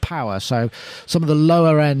quite a lot of power. So some of the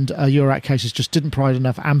lower end Eurorack cases just didn't provide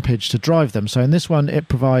enough ampage to drive them. So in this one, it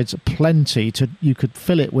provides plenty you could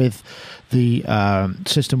fill it with the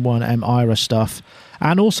System 1M IRA stuff,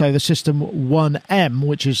 and also the System 1M,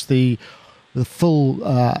 which is the full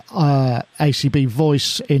ACB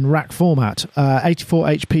voice in rack format, 84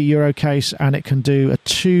 HP Euro case, and it can do a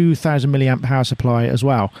 2,000 milliamp power supply as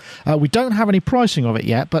well. We don't have any pricing of it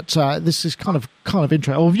yet, but this is kind of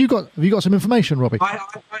interesting. Oh, have you got some information, Robbie? I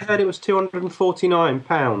heard it was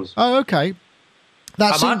 £249. Oh, okay.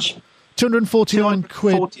 That's how much? 249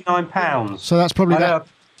 quid. £49. So that's probably that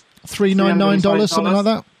 $399, something like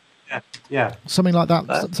that. Yeah, something like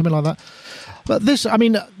that. But this is,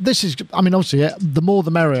 obviously, the more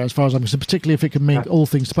the merrier as far as I'm concerned, particularly if it can make all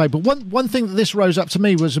things to play. But one thing that this rose up to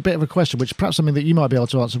me was a bit of a question, which perhaps something that you might be able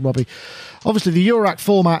to answer, Robbie. Obviously, the Eurorack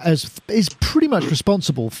format is pretty much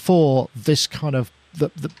responsible for this kind of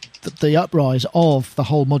the uprise of the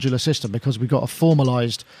whole modular system, because we've got a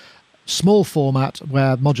formalised small format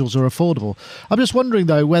where modules are affordable. I'm just wondering,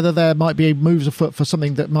 though, whether there might be moves afoot for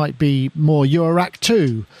something that might be more Eurorack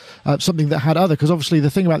 2, something that had other, because obviously the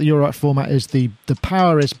thing about the Eurorack format is the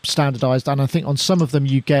power is standardized, and I think on some of them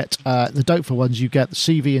you get, the Dopefer ones, you get the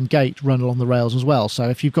CV and gate run along the rails as well. So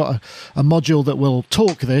if you've got a module that will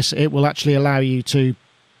talk this, it will actually allow you to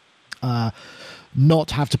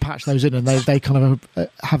not have to patch those in, and they kind of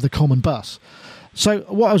have the common bus. So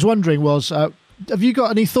what I was wondering was, have you got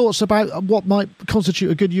any thoughts about what might constitute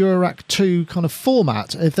a good Eurorack 2 kind of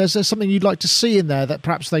format? If there's something you'd like to see in there that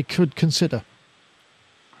perhaps they could consider?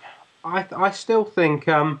 I still think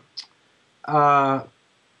there's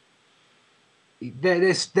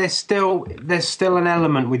still an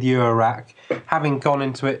element with Eurorack, having gone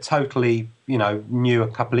into it totally, new a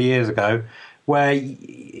couple of years ago, where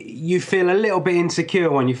you feel a little bit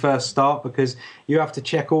insecure when you first start, because you have to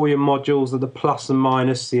check all your modules, that the plus and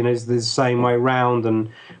minus, is the same way round, and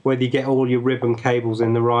whether you get all your ribbon cables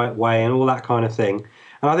in the right way and all that kind of thing.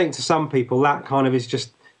 And I think to some people that kind of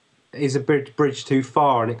is a bridge too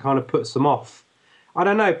far, and it kind of puts them off. I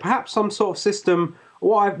don't know, perhaps some sort of system.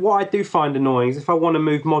 What I do find annoying is if I want to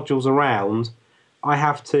move modules around, I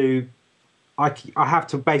have to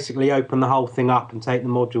basically open the whole thing up and take the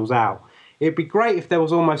modules out. It'd be great if there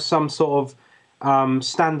was almost some sort of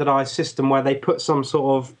standardized system where they put some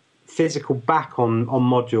sort of physical back on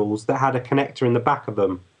modules that had a connector in the back of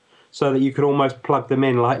them, so that you could almost plug them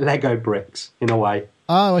in like Lego bricks in a way.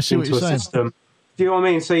 Oh, I see what you're saying. System. Do you know what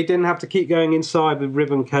I mean? So you didn't have to keep going inside with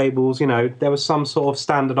ribbon cables. There was some sort of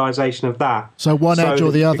standardization of that. So one edge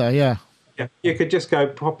or the other, yeah. Yeah, you could just go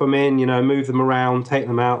pop them in, move them around, take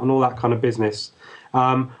them out, and all that kind of business.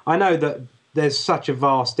 I know that there's such a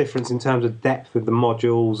vast difference in terms of depth with the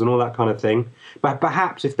modules and all that kind of thing. But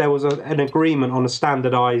perhaps if there was an agreement on a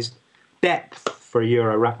standardized depth for a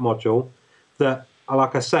Eurorack module, that,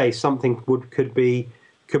 like I say, something could be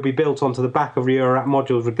built onto the back of Eurorack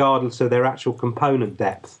modules regardless of their actual component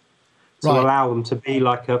depth, to allow them to be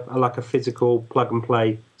like a physical plug and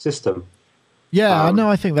play system. Yeah,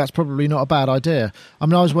 I think that's probably not a bad idea. I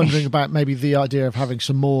mean, I was wondering about maybe the idea of having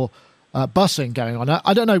some more busing going on.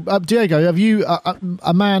 I don't know, Diego, have you,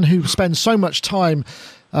 a man who spends so much time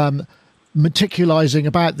meticulising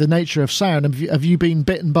about the nature of sound, have you been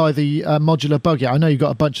bitten by the modular bug yet? I know you've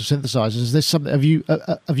got a bunch of synthesizers. Is this something? Have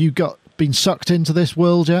you been sucked into this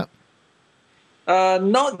world yet?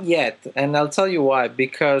 Not yet, and I'll tell you why.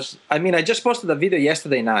 Because I just posted a video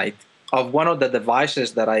yesterday night of one of the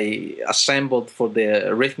devices that I assembled for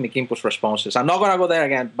the rhythmic impulse responses. I'm not going to go there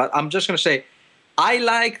again, but I'm just going to say I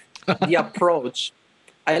like the approach.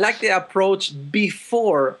 I like the approach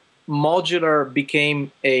before modular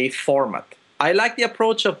became a format. I like the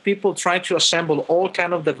approach of people trying to assemble all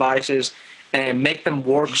kind of devices and make them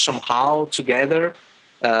work somehow together.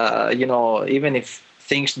 Even if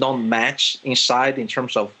things don't match inside in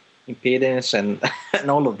terms of impedance and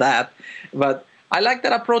all of that. But I like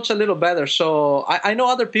that approach a little better. So I know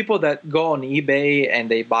other people that go on eBay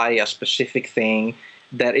and they buy a specific thing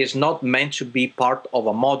that is not meant to be part of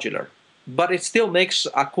a modular, but it still makes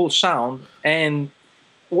a cool sound. And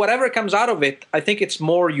whatever comes out of it, I think it's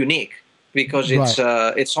more unique because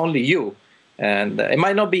it's only you. And it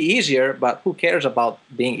might not be easier, but who cares about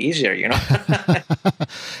being easier,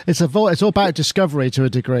 It's all about discovery to a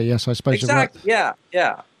degree, yes, I suppose. Exactly, you're right.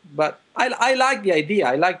 Yeah. But I like the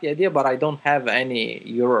idea. But I don't have any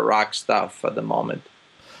Eurorack stuff at the moment.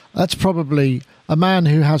 That's probably a man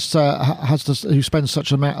who who spends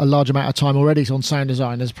such a large amount of time already on sound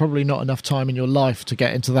design. There's probably not enough time in your life to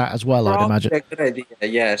get into that as well, I'd imagine. Probably a good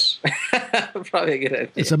idea, yes. Probably a good idea.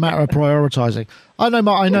 It's a matter of prioritising. I know,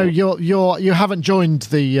 Mark, I know you haven't joined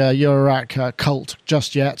the Eurorack cult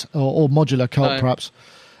just yet, or modular cult perhaps.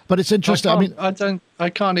 But it's interesting. I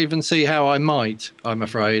can't even see how I might, I'm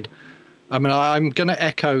afraid. I'm going to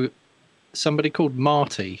echo somebody called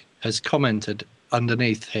Marty has commented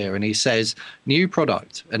underneath here, and he says, new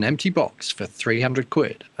product, an empty box for 300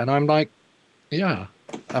 quid. And I'm like, yeah,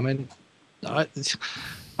 I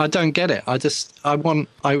don't get it. I like things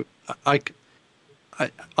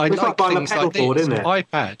like this.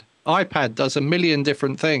 iPad does a million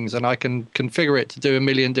different things, and I can configure it to do a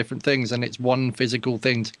million different things, and it's one physical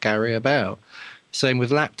thing to carry about. Same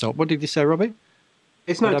with laptop. What did you say, Robbie?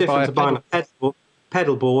 It's no different to buying a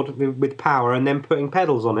pedal board with power and then putting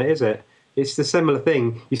pedals on it, is it? It's the similar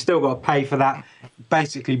thing. You still got to pay for that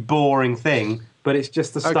basically boring thing, but it's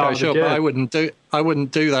just the start of the journey. But I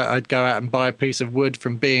wouldn't do that. I'd go out and buy a piece of wood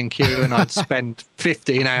from B&Q and I'd spend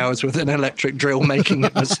 15 hours with an electric drill making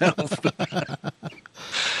it myself.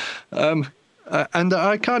 And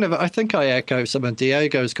I think I echo some of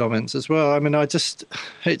Diego's comments as well. I mean,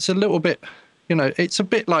 it's a little bit, it's a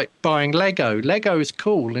bit like buying Lego. Lego is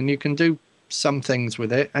cool, and you can do some things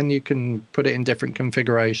with it, and you can put it in different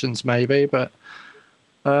configurations maybe, but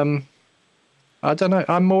I don't know.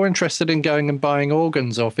 I'm more interested in going and buying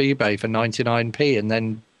organs off eBay for 99p and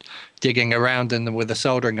then digging around in them with a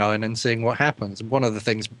soldering iron and seeing what happens. One of the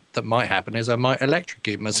things that might happen is I might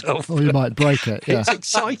electrocute myself. Or you might break it. Yeah. It's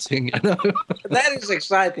exciting, That is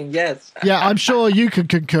exciting, yes. Yeah, I'm sure you can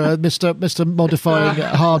concur, Mr. Modifying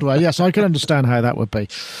Hardware. Yes, I can understand how that would be.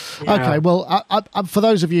 Yeah. Okay, well, I, for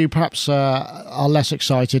those of you perhaps are less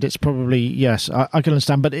excited, it's probably, yes, I can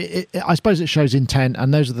understand. But I suppose it shows intent,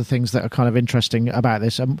 and those are the things that are kind of interesting about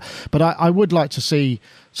this. But I would like to see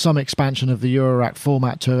some expansion of the Eurorack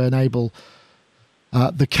format to enable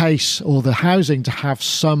the case or the housing to have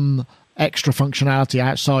some extra functionality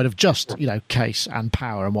outside of just case and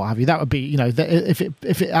power and what have you. That would be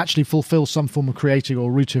if it actually fulfills some form of creating or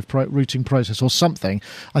routing process or something.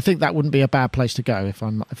 I think that wouldn't be a bad place to go if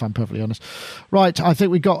I'm perfectly honest. Right, I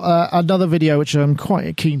think we got another video which I'm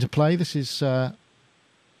quite keen to play. This is.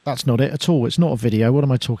 That's not it at all. It's not a video. What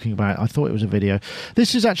am I talking about? I thought it was a video.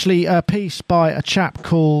 This is actually a piece by a chap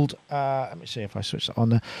called, let me see if I switch that on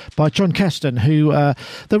there, by John Keston, who,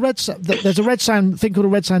 there's a Red Sound thing called a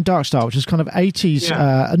Red Sound Darkstar, which is kind of 80s,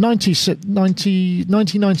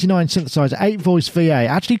 1999 synthesizer, 8-voice VA,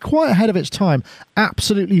 actually quite ahead of its time,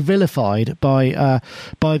 absolutely vilified by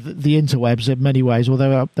the interwebs in many ways,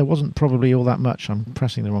 although there wasn't probably all that much. I'm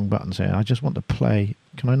pressing the wrong buttons here. I just want to play.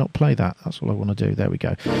 Can I not play that? That's all I want to do. There we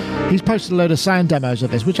go. He's posted a load of sound demos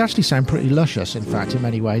of this, which actually sound pretty luscious, in fact, in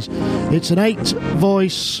many ways. It's an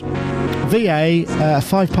 8-voice VA,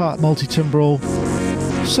 5-part multi-timbral.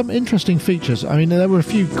 Some interesting features. I mean, there were a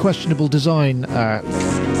few questionable design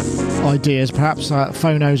ideas, perhaps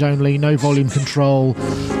phonos only, no volume control,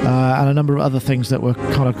 and a number of other things that were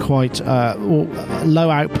kind of quite low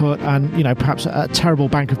output, and perhaps a terrible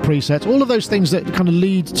bank of presets. All of those things that kind of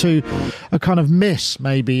lead to a kind of miss,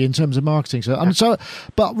 maybe, in terms of marketing.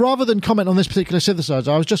 But rather than comment on this particular synthesizer,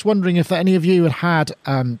 I was just wondering if any of you had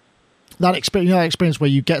that experience where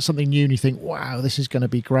you get something new and you think, wow, this is going to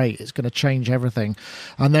be great, it's going to change everything,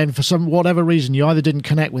 and then for whatever reason you either didn't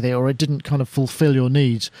connect with it or it didn't kind of fulfill your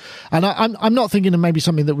needs. And I'm not thinking of maybe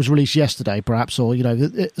something that was released yesterday, perhaps, or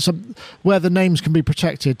where the names can be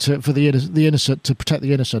protected for the innocent, to protect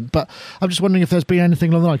the innocent. But I'm just wondering if there's been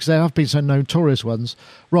anything along the line, because there have been some notorious ones.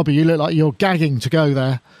 Robbie, you look like you're gagging to go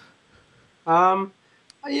there.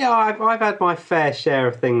 Yeah, I've had my fair share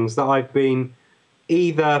of things that I've been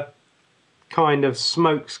either kind of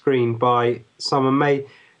smokescreened by some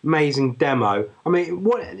amazing demo. I mean,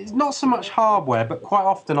 it's not so much hardware, but quite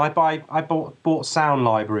often I bought sound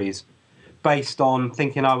libraries based on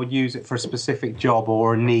thinking I would use it for a specific job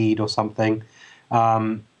or a need or something.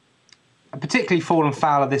 Particularly fallen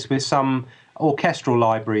foul of this with some orchestral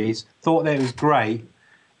libraries, thought that it was great,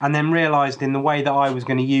 and then realised in the way that I was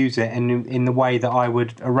going to use it and in the way that I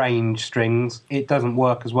would arrange strings, it doesn't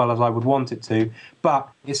work as well as I would want it to. But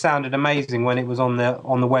it sounded amazing when it was on the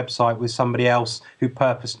website with somebody else who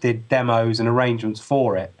purpose did demos and arrangements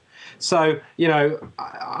for it. So,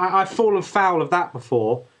 I've fallen foul of that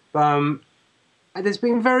before. There's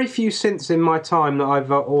been very few synths in my time that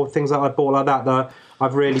or things that I bought like that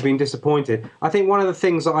I've really been disappointed. I think one of the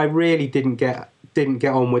things that I really didn't get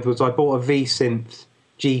on with was I bought a V-Synth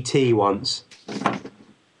GT once,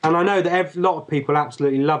 and I know that a lot of people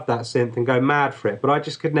absolutely love that synth and go mad for it, but I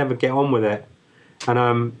just could never get on with it,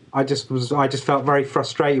 and I just felt very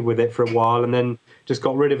frustrated with it for a while, and then just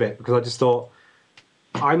got rid of it because I just thought,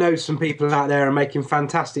 I know some people out there are making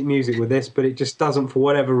fantastic music with this, but it just doesn't, for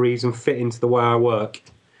whatever reason, fit into the way I work.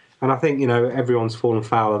 And I think, everyone's fallen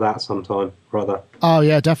foul of that sometime or other. Oh,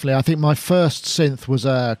 yeah, definitely. I think my first synth was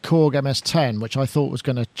a Korg MS-10, which I thought was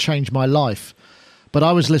going to change my life. But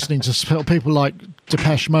I was listening to people like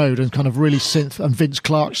Depeche Mode and kind of really synth and Vince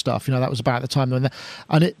Clarke stuff. That was about the time. And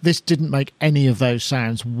this didn't make any of those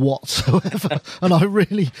sounds whatsoever. And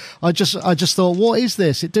I just thought, what is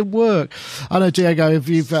this? It didn't work. I know, Diego, if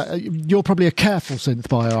you're probably a careful synth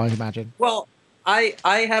buyer, I imagine. Well,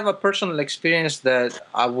 I have a personal experience that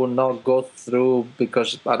I will not go through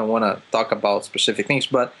because I don't want to talk about specific things.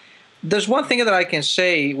 But there's one thing that I can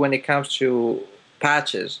say when it comes to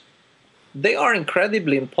patches. They are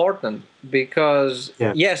incredibly important because,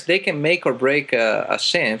 yes, they can make or break a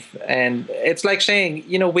synth. And it's like saying,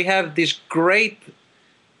 we have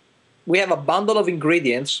a bundle of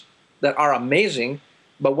ingredients that are amazing,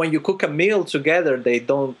 but when you cook a meal together, they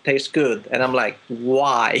don't taste good. And I'm like,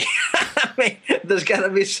 why? I mean, there's got to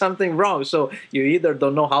be something wrong. So you either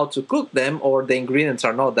don't know how to cook them or the ingredients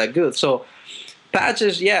are not that good. So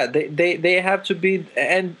patches, yeah, they have to be.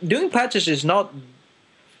 And doing patches is not,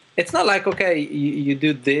 it's not like, okay, you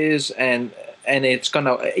do this and it's going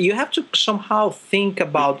to, you have to somehow think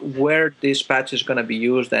about where this patch is going to be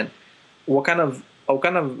used and what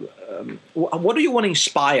do you want to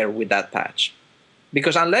inspire with that patch?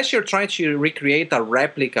 Because unless you're trying to recreate a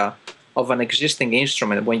replica of an existing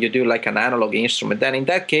instrument, when you do like an analog instrument, then in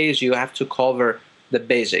that case you have to cover the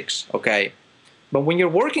basics, okay? But when you're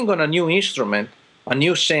working on a new instrument, a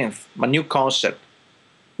new synth, a new concept,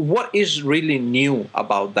 what is really new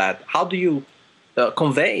about that? How do you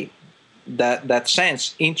convey that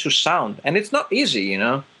sense into sound? And it's not easy, you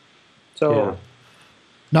know? So... Yeah.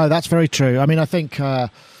 No, that's very true. I mean, I think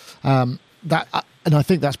and I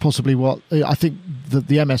think that's possibly what I think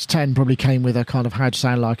the MS-10 probably came with a kind of how to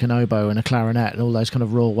sound like an oboe and a clarinet and all those kind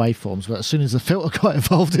of raw waveforms. But as soon as the filter got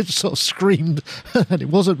involved, it sort of screamed, and it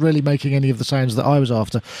wasn't really making any of the sounds that I was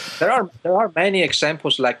after. There are many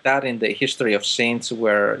examples like that in the history of synths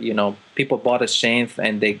where, you know, people bought a synth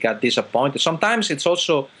and they got disappointed. Sometimes it's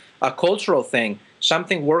also a cultural thing.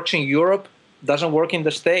 Something works in Europe, doesn't work in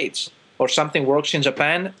the States. Or something works in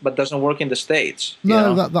Japan but doesn't work in the States.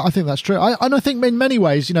 No, I think that's true. And I think in many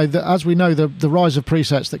ways, you know, as we know, the rise of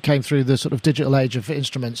presets that came through the sort of digital age of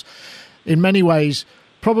instruments, in many ways,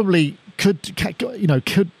 probably could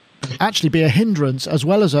actually be a hindrance as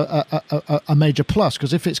well as a major plus.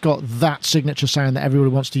 Because if it's got that signature sound that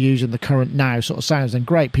everybody wants to use in the current now sort of sounds, then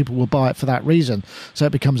great, people will buy it for that reason. So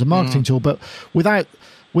it becomes a marketing tool. But without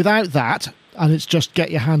that, and it's just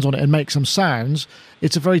get your hands on it and make some sounds,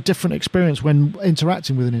 it's a very different experience when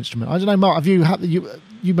interacting with an instrument. I don't know, Mark, you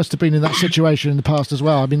must have been in that situation in the past as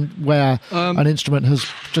well. I mean, where an instrument has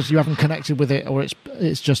just, you haven't connected with it, or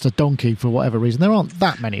it's just a donkey for whatever reason. There aren't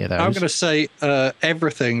that many of those. I'm going to say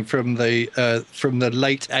everything from the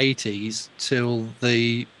late 80s till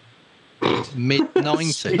the mid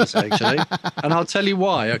 90s, actually. And I'll tell you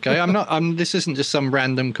why. Okay, this isn't just some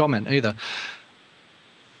random comment either.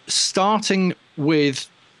 Starting with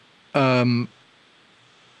probably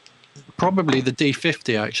the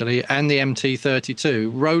D50 actually and the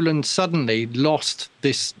MT32, Roland suddenly lost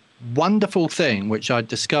this wonderful thing which I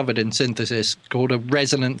discovered in synthesis called a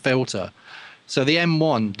resonant filter. So the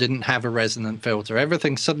M1 didn't have a resonant filter.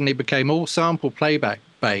 Everything suddenly became all sample playback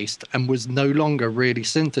based and was no longer really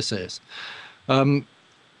synthesis. I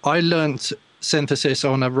learnt synthesis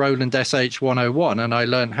on a Roland SH101, and I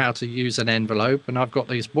learned how to use an envelope, and I've got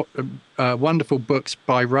these wonderful books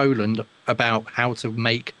by Roland about how to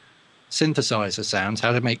make synthesizer sounds,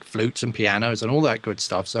 how to make flutes and pianos and all that good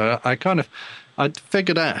stuff. So I'd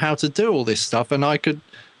figured out how to do all this stuff, and I could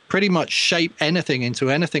pretty much shape anything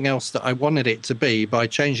into anything else that I wanted it to be by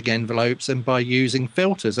changing envelopes and by using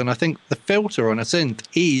filters. And I think the filter on a synth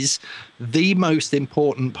is the most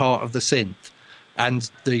important part of the synth,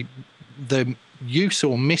 and the use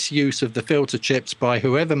or misuse of the filter chips by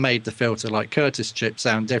whoever made the filter, like Curtis chips,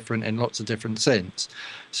 sound different in lots of different synths.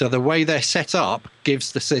 So the way they're set up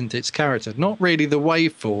gives the synth its character, not really the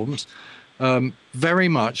waveforms, very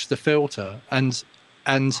much the filter. And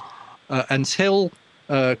until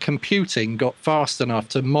computing got fast enough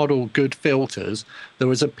to model good filters, there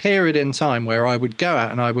was a period in time where I would go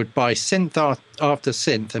out and I would buy synth after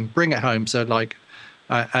synth and bring it home. So like,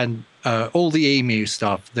 all the EMU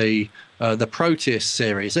stuff, the Proteus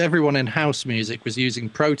series, everyone in house music was using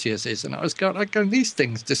Proteuses, and I was going, these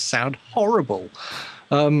things just sound horrible.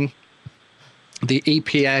 The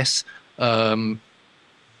EPS, I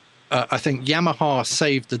think Yamaha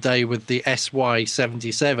saved the day with the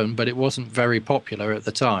SY77, but it wasn't very popular at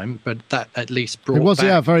the time. But that at least brought back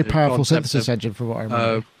a very powerful synthesis engine, for what I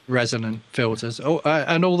remember. Resonant filters,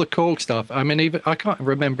 and all the Korg stuff. I mean, I can't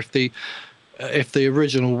remember if the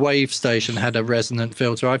original Wave Station had a resonant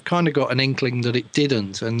filter. I've kind of got an inkling that it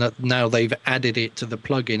didn't, and that now they've added it to the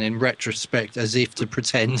plugin in retrospect as if to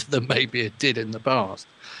pretend that maybe it did in the past.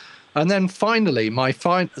 And then finally,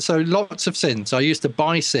 so lots of synths. I used to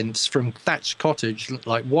buy synths from Thatched Cottage,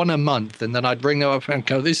 like one a month, and then I'd bring them up and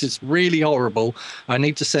go, this is really horrible. I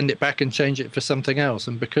need to send it back and change it for something else.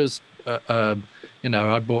 And because, I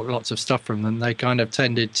bought lots of stuff from them, they kind of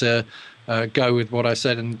tended to go with what I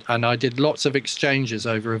said. And I did lots of exchanges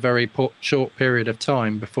over a very short period of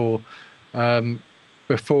time before I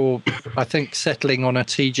think settling on a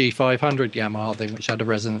TG500 Yamaha thing, which had a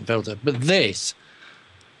resonant filter. But this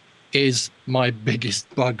is my biggest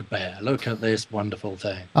bugbear. Look at this wonderful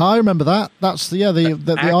thing. I remember that. That's the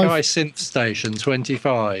Akai Synth Station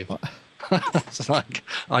 25. It's like,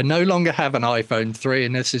 I no longer have an iPhone 3,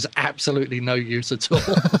 and this is absolutely no use at all.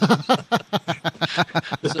 so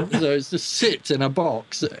it just sits in a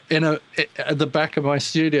box at the back of my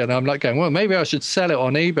studio, and I'm like going, well, maybe I should sell it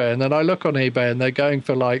on eBay. And then I look on eBay, and they're going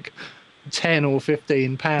for like £10 or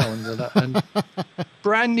 £15, and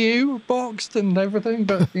brand new, boxed and everything.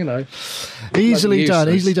 But easily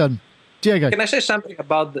done. Diego, can I say something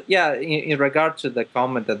about in regard to the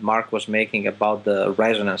comment that Mark was making about the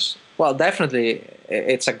resonance? Well, definitely,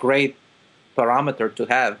 it's a great parameter to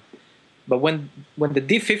have. But when the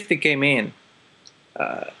D50 came in,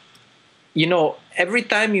 every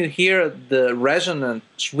time you hear the resonant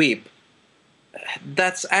sweep,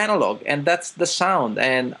 that's analog, and that's the sound.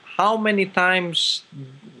 And how many times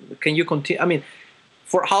can you continue? I mean,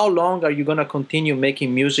 for how long are you going to continue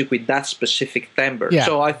making music with that specific timbre? Yeah.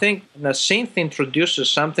 So I think when a synth introduces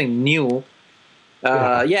something new,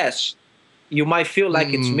 yes, you might feel like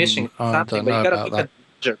it's missing something, but you got to look at the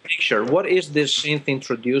bigger picture. What is this synth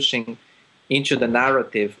introducing into the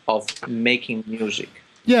narrative of making music?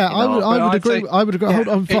 Yeah, I would agree. I would agree. Yeah, Hold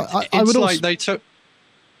on. I would like also. they took.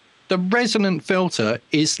 The resonant filter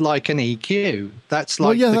is like an EQ. That's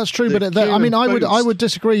like that's true. But I mean, I would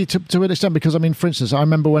disagree to an extent, because I mean, for instance, I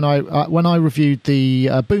remember when I reviewed the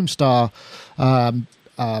Boomstar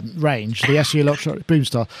range, the SE Electronic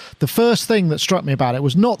Boomstar. The first thing that struck me about it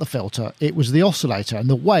was not the filter; it was the oscillator and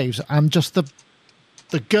the waves, and just the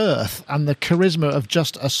girth and the charisma of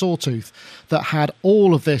just a sawtooth that had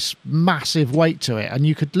all of this massive weight to it. And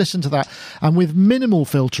you could listen to that, and with minimal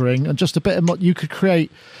filtering and just a bit of you could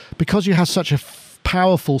create, because you have such a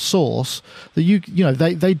powerful source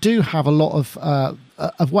that they do have a lot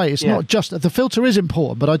of weight. It's not just the filter is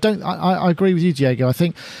important, but I agree with you, Diego. I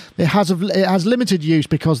think it has limited use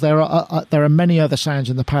because there are many other sounds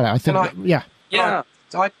in the palette. I think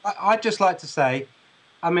I'd just like to say,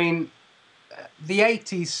 I mean, the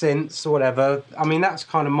 80s synths or whatever, I mean, that's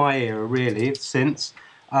kind of my era, really. It's synths.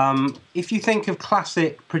 If you think of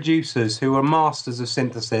classic producers who are masters of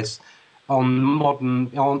synthesis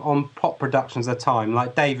on pop productions of the time,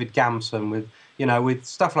 like David Gamson with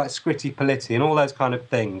stuff like Scritti Politti and all those kind of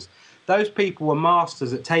things, those people were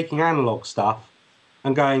masters at taking analog stuff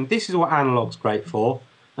and going, this is what analog's great for,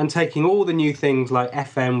 and taking all the new things like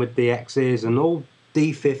FM with DXs and all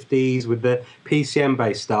D50s with the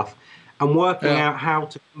PCM-based stuff, and working out how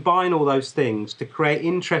to combine all those things to create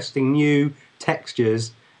interesting new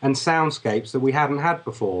textures and soundscapes that we hadn't had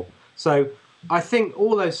before. So I think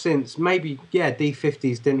all those synths, maybe,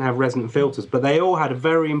 D50s didn't have resonant filters, but they all had a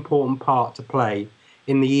very important part to play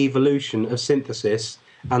in the evolution of synthesis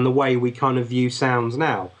and the way we kind of view sounds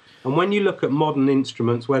now. And when you look at modern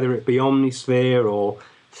instruments, whether it be Omnisphere or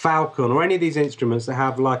Falcon or any of these instruments that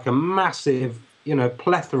have like a massive,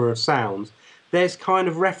 plethora of sounds, there's kind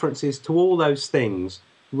of references to all those things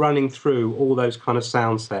running through all those kind of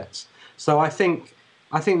sound sets. So I think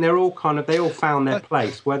they're all they all found their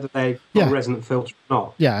place, whether they got a resonant filter or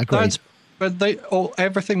not. Yeah, agreed. But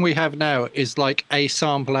everything we have now is like a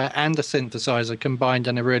sampler and a synthesizer combined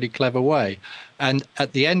in a really clever way. And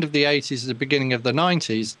at the end of the 80s, the beginning of the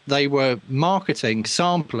 90s, they were marketing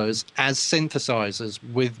samplers as synthesizers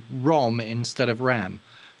with ROM instead of RAM.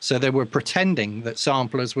 So they were pretending that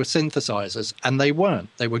samplers were synthesizers, and they weren't.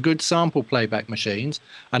 They were good sample playback machines,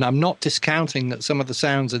 and I'm not discounting that some of the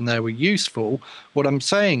sounds in there were useful. What I'm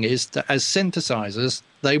saying is that as synthesizers,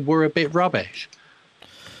 they were a bit rubbish.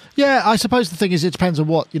 Yeah, I suppose the thing is, it depends on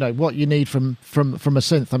what you need from a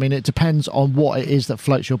synth. I mean, it depends on what it is that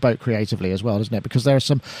floats your boat creatively as well, doesn't it? Because there are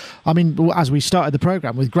some, I mean, as we started the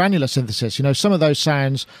program with granular synthesis, some of those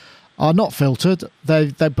sounds are not filtered,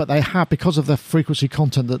 but they have, because of the frequency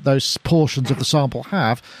content that those portions of the sample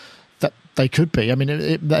have, that they could be. I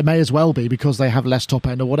mean, they may as well be because they have less top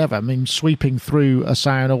end or whatever. I mean, sweeping through a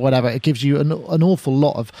sound or whatever, it gives you an awful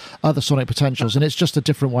lot of other sonic potentials, and it's just a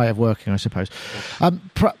different way of working, I suppose.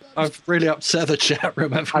 I've really upset the chat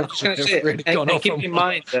room. I was going to say, really and keep in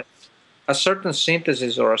mind that a certain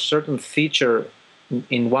synthesis or a certain feature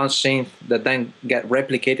in one synth that then get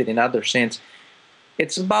replicated in other synths,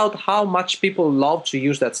 it's about how much people love to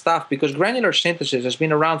use that stuff, because granular synthesis has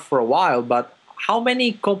been around for a while, but how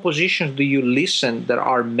many compositions do you listen that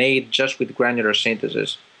are made just with granular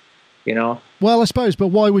synthesis? Well, I suppose, but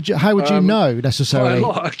how would you know necessarily?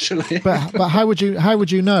 Quite a lot, actually. but how would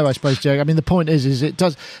you know? I suppose, Joe. I mean, the point is it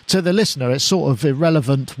does, to the listener, it's sort of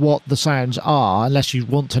irrelevant what the sounds are unless you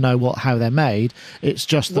want to know how they're made. It's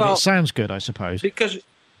just that it sounds good, I suppose.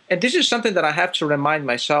 And this is something that I have to remind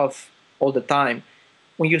myself all the time.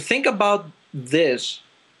 When you think about this,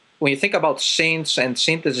 when you think about synths and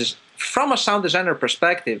synthesis from a sound designer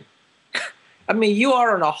perspective, I mean, you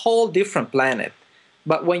are on a whole different planet.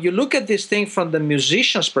 But when you look at this thing from the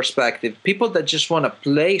musician's perspective, people that just want to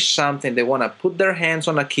play something, they want to put their hands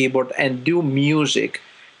on a keyboard and do music,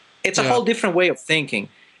 it's a whole different way of thinking.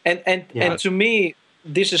 And to me,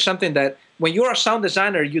 this is something that when you're a sound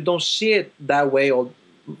designer, you don't see it that way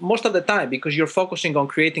most of the time, because you're focusing on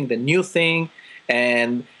creating the new thing,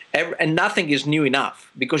 and nothing is new enough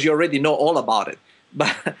because you already know all about it.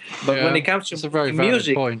 But when it comes to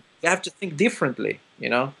music, you have to think differently, you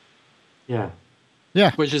know? Yeah.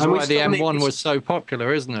 Yeah. Which is why the M1 was so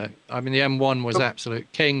popular, isn't it? I mean, the M1 was absolute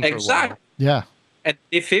king for a while. Yeah. And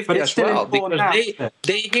D50 as well, because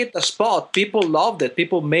they hit the spot. People loved it.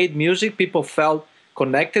 People made music. People felt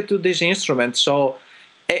connected to this instrument. So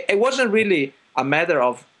it wasn't really a matter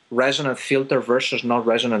of resonant filter versus not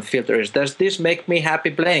resonant filter. Does this make me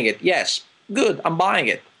happy playing it? Yes. Good. I'm buying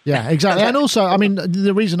it. Yeah, exactly. And also, I mean,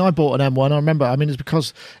 the reason I bought an M1, I remember, I mean, is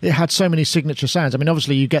because it had so many signature sounds. I mean,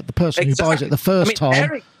 obviously, you get the person who buys it the first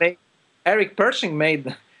time. Eric Persing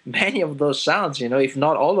made many of those sounds, you know, if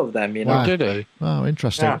not all of them, you know. Wow. Did he? Oh,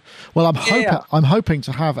 interesting. Yeah. Well, I'm hoping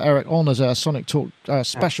to have Eric on as a Sonic Talk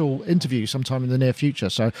special interview sometime in the near future.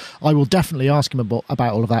 So I will definitely ask him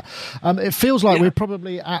about all of that. It feels like we're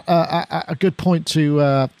probably at a good point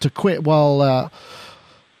to quit while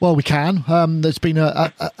we can. There's been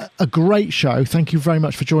a great show. Thank you very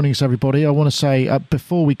much for joining us, everybody. I want to say,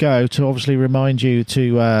 before we go, to obviously remind you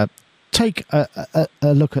to take a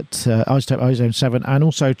look at iZotope Ozone 7, and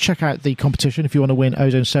also check out the competition if you want to win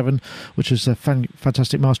Ozone 7, which is a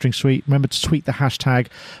fantastic mastering suite. Remember to tweet the hashtag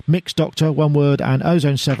MixDoctor, one word, and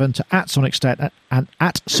Ozone 7 to @SonicState and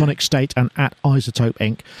 @SonicState and @iZotope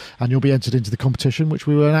Inc., and you'll be entered into the competition, which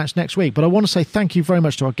we will announce next week. But I want to say thank you very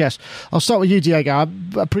much to our guests. I'll start with you, Diego. I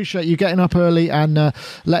appreciate you getting up early and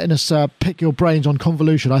letting us pick your brains on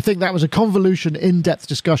convolution. I think that was a convolution in-depth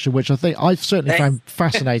discussion, which I think I've certainly found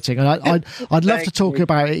fascinating, and I'd love to talk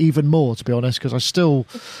about it even more, to be honest, because I still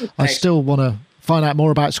want to find out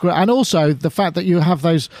more about Square, and also the fact that you have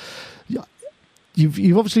those.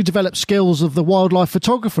 You've obviously developed skills of the wildlife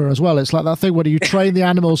photographer as well. It's like that thing where you train the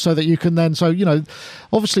animals so that you can then. So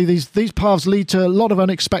obviously these paths lead to a lot of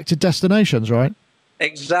unexpected destinations, right?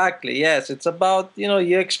 Exactly. Yes, it's about you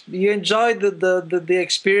enjoy the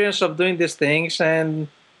experience of doing these things, and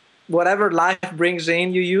whatever life brings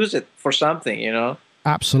in, you use it for something, you know.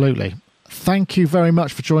 Absolutely. Thank you very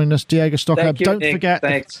much for joining us, Diego Stocca. Don't forget,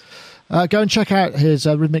 go and check out his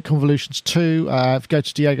Rhythmic Convolutions 2. If you go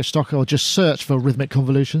to Diego Stocca or just search for Rhythmic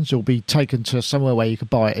Convolutions, you'll be taken to somewhere where you can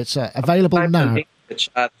buy it. It's available now.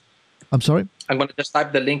 I'm sorry? I'm going to just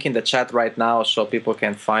type the link in the chat right now so people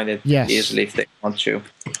can find it easily if they want to.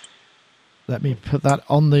 Let me put that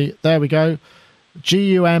on there we go.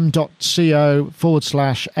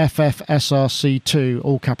 gum.co/FFSRC2,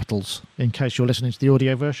 all capitals, in case you're listening to the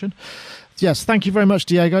audio version. Yes, thank you very much,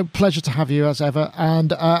 Diego. Pleasure to have you as ever.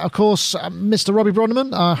 And of course, Mr. Robbie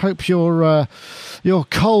Bronneman, I hope your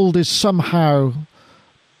cold is somehow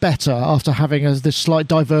better after having this slight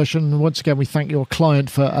diversion. Once again, we thank your client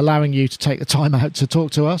for allowing you to take the time out to talk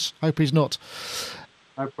to us. Hope he's not.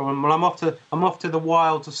 No problem. Well, I'm off to the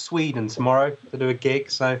wilds of Sweden tomorrow to do a gig.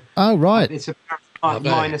 So right, it's about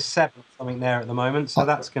 -7 something there at the moment. So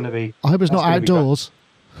that's going to be. I hope it's not outdoors.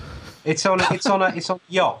 It's on a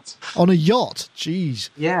yacht. On a yacht, jeez.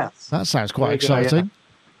 Yes, that sounds quite exciting.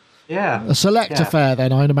 Yeah, a select affair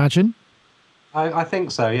then, I'd imagine. I think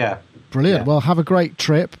so. Yeah. Brilliant. Yeah. Well, have a great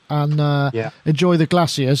trip and enjoy the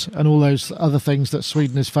glaciers and all those other things that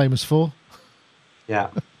Sweden is famous for. Yeah,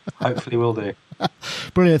 hopefully we'll do.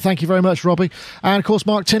 Brilliant. Thank you very much, Robbie. And, of course,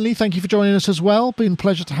 Mark Tinley, thank you for joining us as well. Been a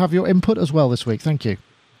pleasure to have your input as well this week. Thank you.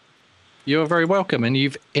 You're very welcome. And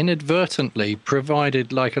you've inadvertently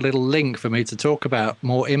provided like a little link for me to talk about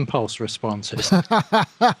more impulse responses. No!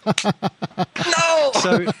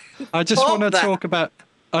 So I just want to talk about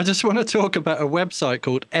a website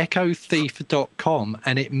called echothief.com,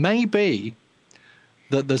 and it may be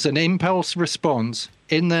that there's an impulse response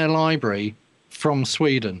in their library from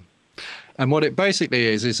Sweden. And what it basically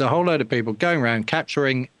is a whole load of people going around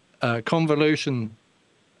capturing convolution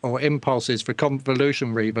or impulses for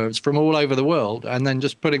convolution reverbs from all over the world, and then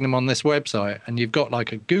just putting them on this website. And you've got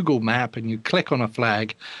like a Google map, and you click on a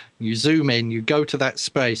flag, you zoom in, you go to that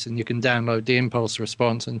space, and you can download the impulse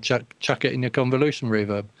response and chuck it in your convolution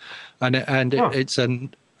reverb. It's a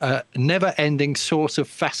never-ending source of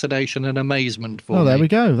fascination and amazement for me. Oh, there we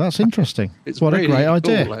go. That's interesting. What really a great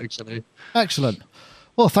idea. Cool, actually. Excellent.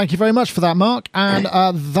 Well, thank you very much for that, Mark. And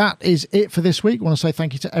that is it for this week. I want to say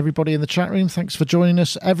thank you to everybody in the chat room. Thanks for joining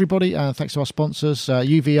us, everybody. And thanks to our sponsors,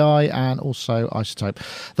 UVI and also iZotope.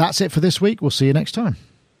 That's it for this week. We'll see you next time.